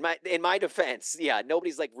 in my defense,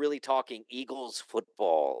 nobody's like really talking Eagles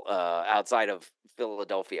football outside of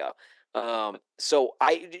Philadelphia. So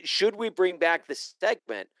should we bring back the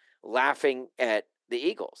segment laughing at the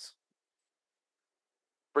Eagles?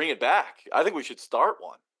 Bring it back. I think we should start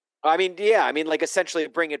one. I mean, like essentially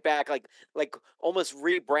bring it back, like almost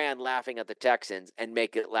rebrand laughing at the Texans and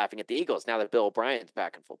make it laughing at the Eagles now that Bill O'Brien's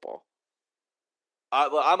back in football.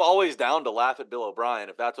 I'm always down to laugh at Bill O'Brien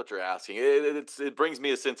if that's what you're asking. It brings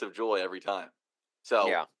me a sense of joy every time. So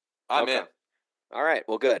yeah, I'm in. All right,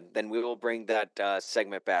 well, good. Then we will bring that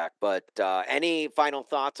segment back. But any final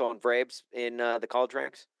thoughts on Vrabes in the college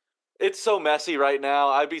ranks? It's so messy right now.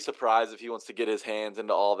 I'd be surprised if he wants to get his hands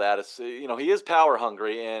into all that. He is power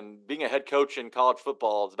hungry, and being a head coach in college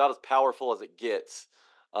football is about as powerful as it gets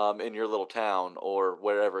in your little town or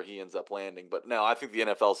wherever he ends up landing. But no, I think the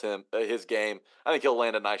NFL's his game. I think he'll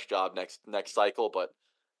land a nice job next cycle. But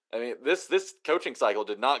I mean, this coaching cycle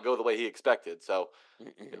did not go the way he expected. So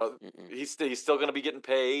he's still going to be getting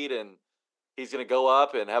paid, and he's going to go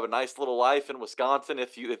up and have a nice little life in Wisconsin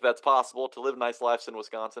if that's possible to live nice lives in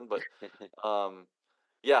Wisconsin. But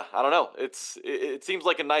yeah, I don't know. It seems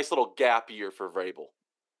like a nice little gap year for Vrabel.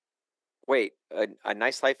 Wait, a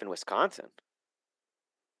nice life in Wisconsin?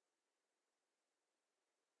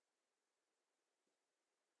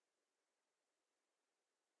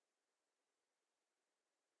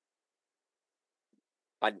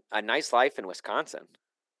 A nice life in Wisconsin.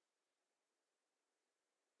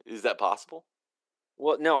 Is that possible?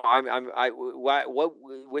 Well, no.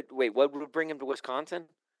 What would bring him to Wisconsin?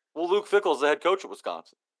 Well, Luke Fickell's the head coach at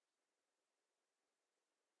Wisconsin.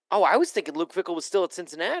 Oh, I was thinking Luke Fickell was still at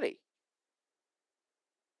Cincinnati.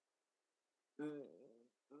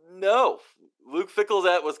 No, Luke Fickell's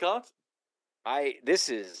at Wisconsin. I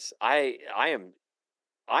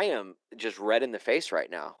am just red in the face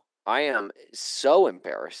right now. I am so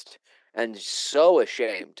embarrassed and so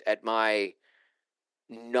ashamed at my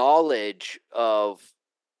knowledge of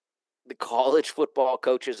the college football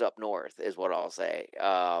coaches up north is what I'll say.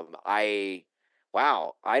 I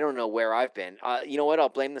don't know where I've been. You know what? I'll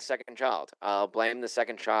blame the second child. I'll blame the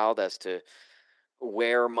second child as to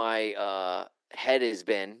where my head has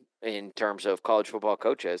been in terms of college football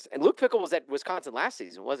coaches. And Luke Fickell was at Wisconsin last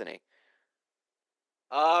season, wasn't he?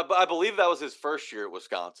 But I believe that was his first year at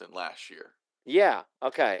Wisconsin last year. Yeah.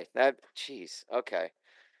 Okay. Jeez. Okay.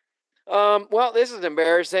 Well, this is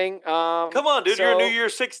embarrassing. Come on, dude. You're a New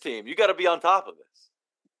Year's 6 team. You got to be on top of this.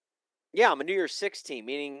 Yeah, I'm a New Year's 6 team,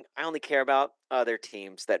 meaning I only care about other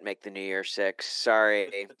teams that make the New Year's 6.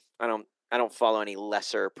 Sorry, I don't follow any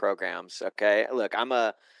lesser programs. Okay, look, I'm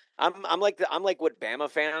like what Bama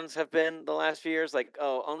fans have been the last few years. Like,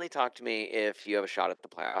 oh, only talk to me if you have a shot at the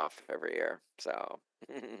playoff every year. So.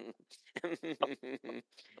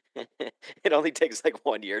 It only takes like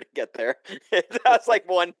 1 year to get there. That's like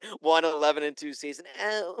one 11-2 season.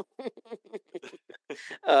 Oh.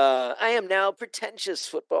 I am now a pretentious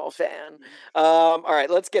football fan. All right,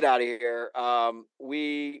 let's get out of here.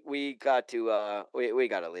 We got to we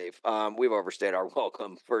got to leave. We've overstayed our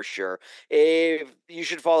welcome for sure. If you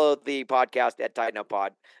should follow the podcast at Tighten Up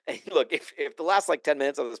Pod. Look, if the last like 10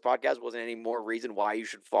 minutes of this podcast wasn't any more reason why you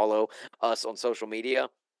should follow us on social media,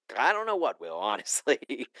 I don't know what will,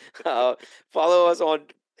 honestly. Follow us on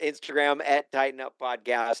Instagram at Tighten Up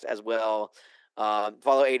Podcast as well.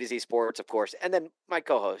 Follow A to Z Sports, of course. And then my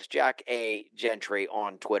co-host, Jack A. Gentry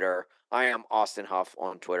on Twitter. I am Austin Huff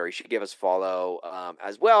on Twitter. You should give us a follow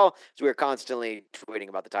as well. So we're constantly tweeting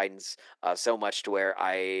about the Titans so much to where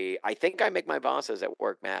I think I make my bosses at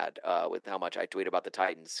work mad with how much I tweet about the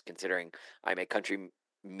Titans, considering I'm a country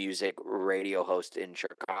music radio host in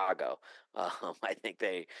Chicago. I think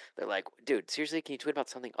they're like, dude, seriously, can you tweet about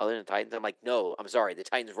something other than Titans? I'm like, no, I'm sorry, the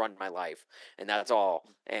Titans run my life, and that's all.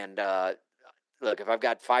 And look, if I've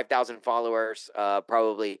got 5,000 followers,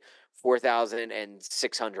 probably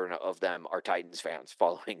 4,600 of them are Titans fans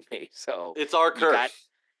following me. So it's our curse.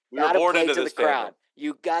 We were born into this crowd.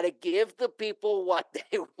 You got to give the people what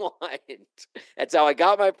they want. That's how I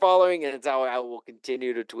got my following, and it's how I will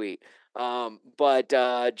continue to tweet. But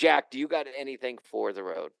Jack, do you got anything for the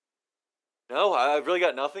road? No, I've really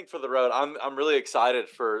got nothing for the road. I'm really excited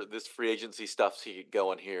for this free agency stuff to get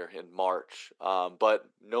going here in March. But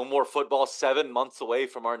no more football. 7 months away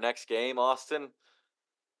from our next game, Austin.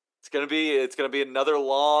 It's gonna be another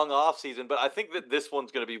long offseason, but I think that this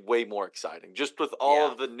one's gonna be way more exciting, just with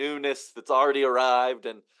all of the newness that's already arrived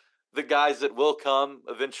and the guys that will come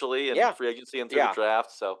eventually in free agency and through the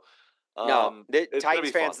draft. So no, the it's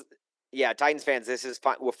Titans fans. Fun. Yeah, Titans fans. This is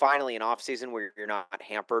we're finally an offseason where you're not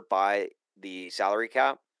hampered by the salary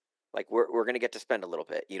cap. Like we're gonna get to spend a little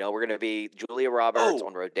bit. You know, we're gonna be Julia Roberts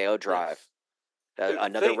on Rodeo Drive.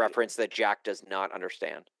 Another reference that Jack does not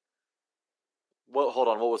understand. Well, hold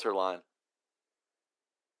on. What was her line?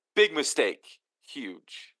 Big mistake.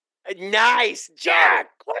 Huge. Nice, Jack.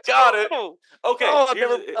 Got it.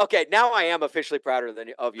 Okay. Okay. Now I am officially prouder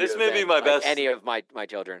of you. This may be my best. Any of my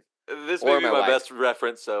children. This may be my best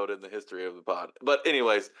reference in the history of the pod. But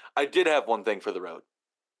anyways, I did have one thing for the road.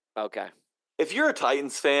 Okay. If you're a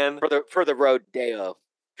Titans fan for the Rodeo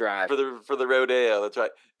Drive for the Rodeo, that's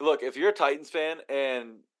right. Look, if you're a Titans fan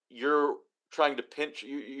and you're trying to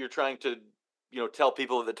you're trying to tell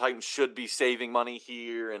people that the Titans should be saving money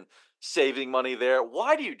here and saving money there.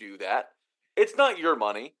 Why do you do that? It's not your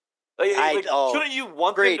money. Shouldn't you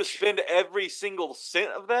want them to spend every single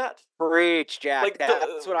cent of that? Preach, Jack.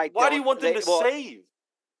 That's what I. Why do you want them to save?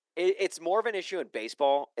 It's more of an issue in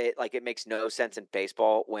baseball. It makes no sense in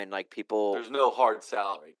baseball when people. There's no hard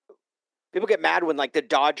salary. People get mad when the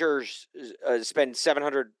Dodgers spend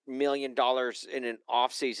 $700 million in an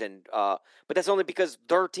offseason, but that's only because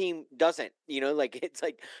their team doesn't.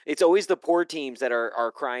 It's always the poor teams that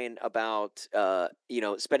are crying about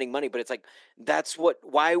spending money. But it's that's what.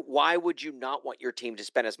 Why would you not want your team to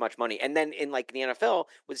spend as much money? And then in the NFL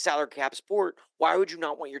with salary cap sport, why would you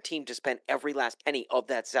not want your team to spend every last penny of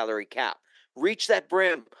that salary cap? Reach that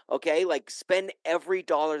brim, okay? Spend every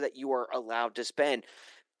dollar that you are allowed to spend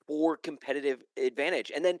for competitive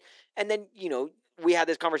advantage. And then we had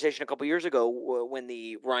this conversation a couple years ago when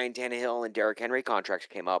the Ryan Tannehill and Derrick Henry contracts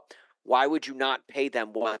came up. Why would you not pay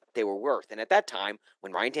them what they were worth? And at that time,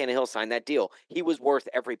 when Ryan Tannehill signed that deal, he was worth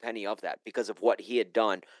every penny of that because of what he had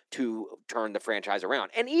done to turn the franchise around.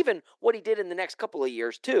 And even what he did in the next couple of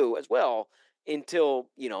years too, as well, until,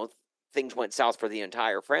 things went south for the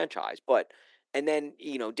entire franchise. And then,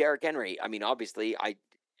 Derrick Henry, I mean, obviously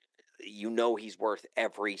he's worth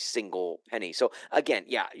every single penny. So again,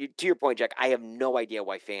 to your point, Jack, I have no idea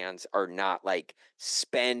why fans are not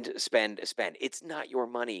spend. It's not your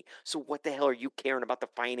money. So what the hell are you caring about the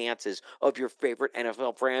finances of your favorite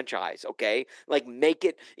NFL franchise? Okay. Make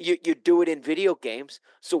it, you do it in video games.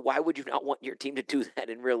 So why would you not want your team to do that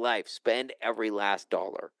in real life? Spend every last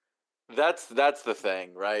dollar. That's the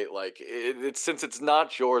thing, right? Like, it's since it's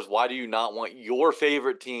not yours, why do you not want your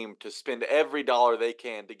favorite team to spend every dollar they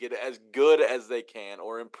can to get as good as they can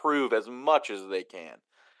or improve as much as they can?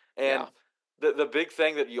 And Yeah. the big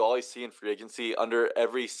thing that you always see in free agency under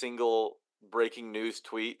every single breaking news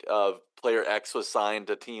tweet of player X was signed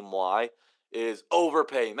to team Y is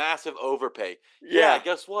overpay, massive overpay. Yeah, Yeah.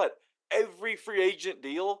 guess what? Every free agent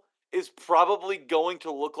deal is probably going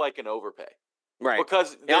to look like an overpay. Right.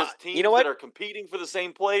 Because Yeah. there's You know teams that what? are competing for the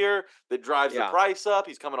same player that drives the Yeah. price up.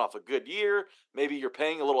 He's coming off a good year. Maybe you're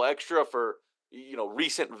paying a little extra for,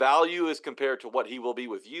 recent value as compared to what he will be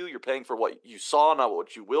with you. You're paying for what you saw, not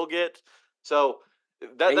what you will get. So Hey,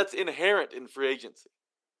 that's inherent in free agency.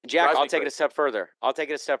 Jack, Drives I'll me take it a crazy.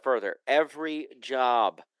 step further. Every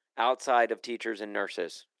job outside of teachers and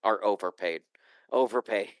nurses are overpaid.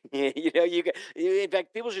 Overpaid. In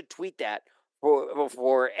fact, people should tweet that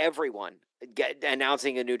for everyone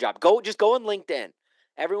announcing a new job. Just go on LinkedIn.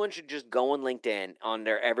 Everyone should just go on LinkedIn on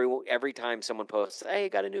their every time someone posts, "Hey, I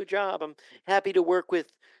got a new job. I'm happy to work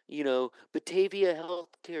with, Batavia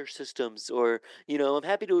Healthcare Systems," or, "I'm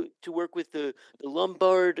happy to work with the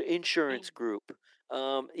Lombard Insurance Group."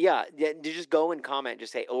 Yeah, to just go and comment,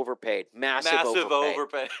 just say overpaid, massive Massive overpay,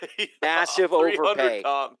 overpay. massive 300 overpay.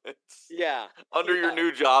 comments Yeah, under your yeah.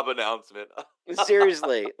 new job announcement.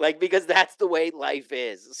 Seriously, because that's the way life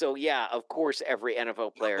is. So yeah, of course, every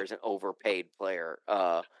NFL player is an overpaid player.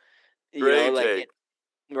 Great Like take. it.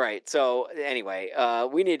 Right. So anyway,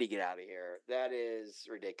 we need to get out of here. That is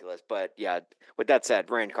ridiculous. But yeah, with that said,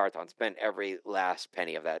 Rand Carthon, spend every last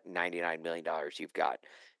penny of that $99 million you've got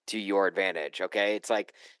to your advantage. Okay. It's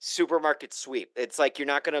like supermarket sweep. It's like you're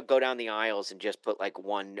not going to go down the aisles and just put like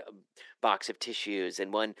one box of tissues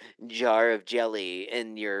and one jar of jelly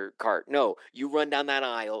in your cart. No, you run down that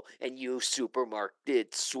aisle and you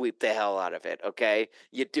supermarket sweep the hell out of it. Okay.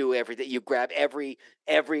 You do everything. You grab every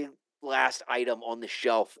last item on the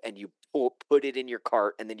shelf and you put it in your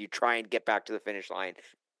cart, and then you try and get back to the finish line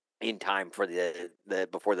in time for the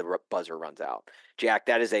before the buzzer runs out. Jack,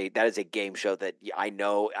 that is a game show that I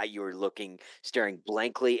know you were staring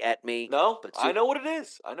blankly at me. No, But I know what it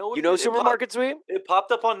is. I know what you it know is. Supermarket Sweep? It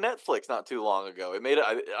popped up on Netflix not too long ago. It made it.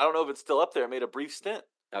 I don't know if it's still up there. It made a brief stint.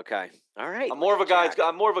 Okay, all right. I'm more of a Jack.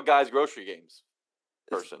 guy's grocery games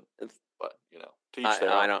person. But to each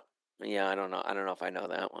their I own. don't. Yeah, I don't know. I don't know if I know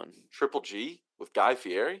that one. Triple G with Guy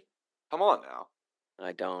Fieri. Come on now.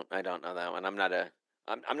 I don't know that one. I'm not a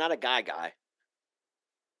guy.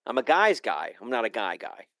 I'm a guy's guy. I'm not a guy.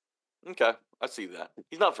 Okay, I see that.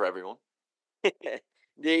 He's not for everyone.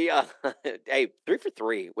 Hey, 3 for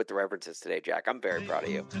 3 with the references today, Jack. I'm very proud of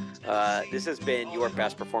you. This has been your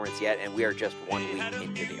best performance yet, and we are just 1 week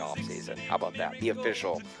into the off season. How about that? The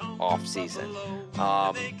official off season.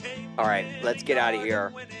 All right, let's get out of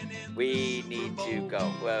here. We need to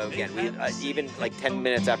go. Well, again, we even like 10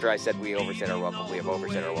 minutes after I said we overstayed our welcome, we have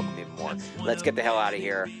overstayed our welcome even more. Let's get the hell out of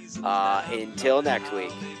here. Until next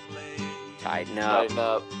week, tighten up. Tighten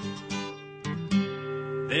up.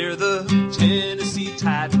 They're the Tennessee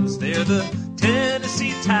Titans. They're the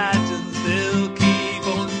Tennessee Titans.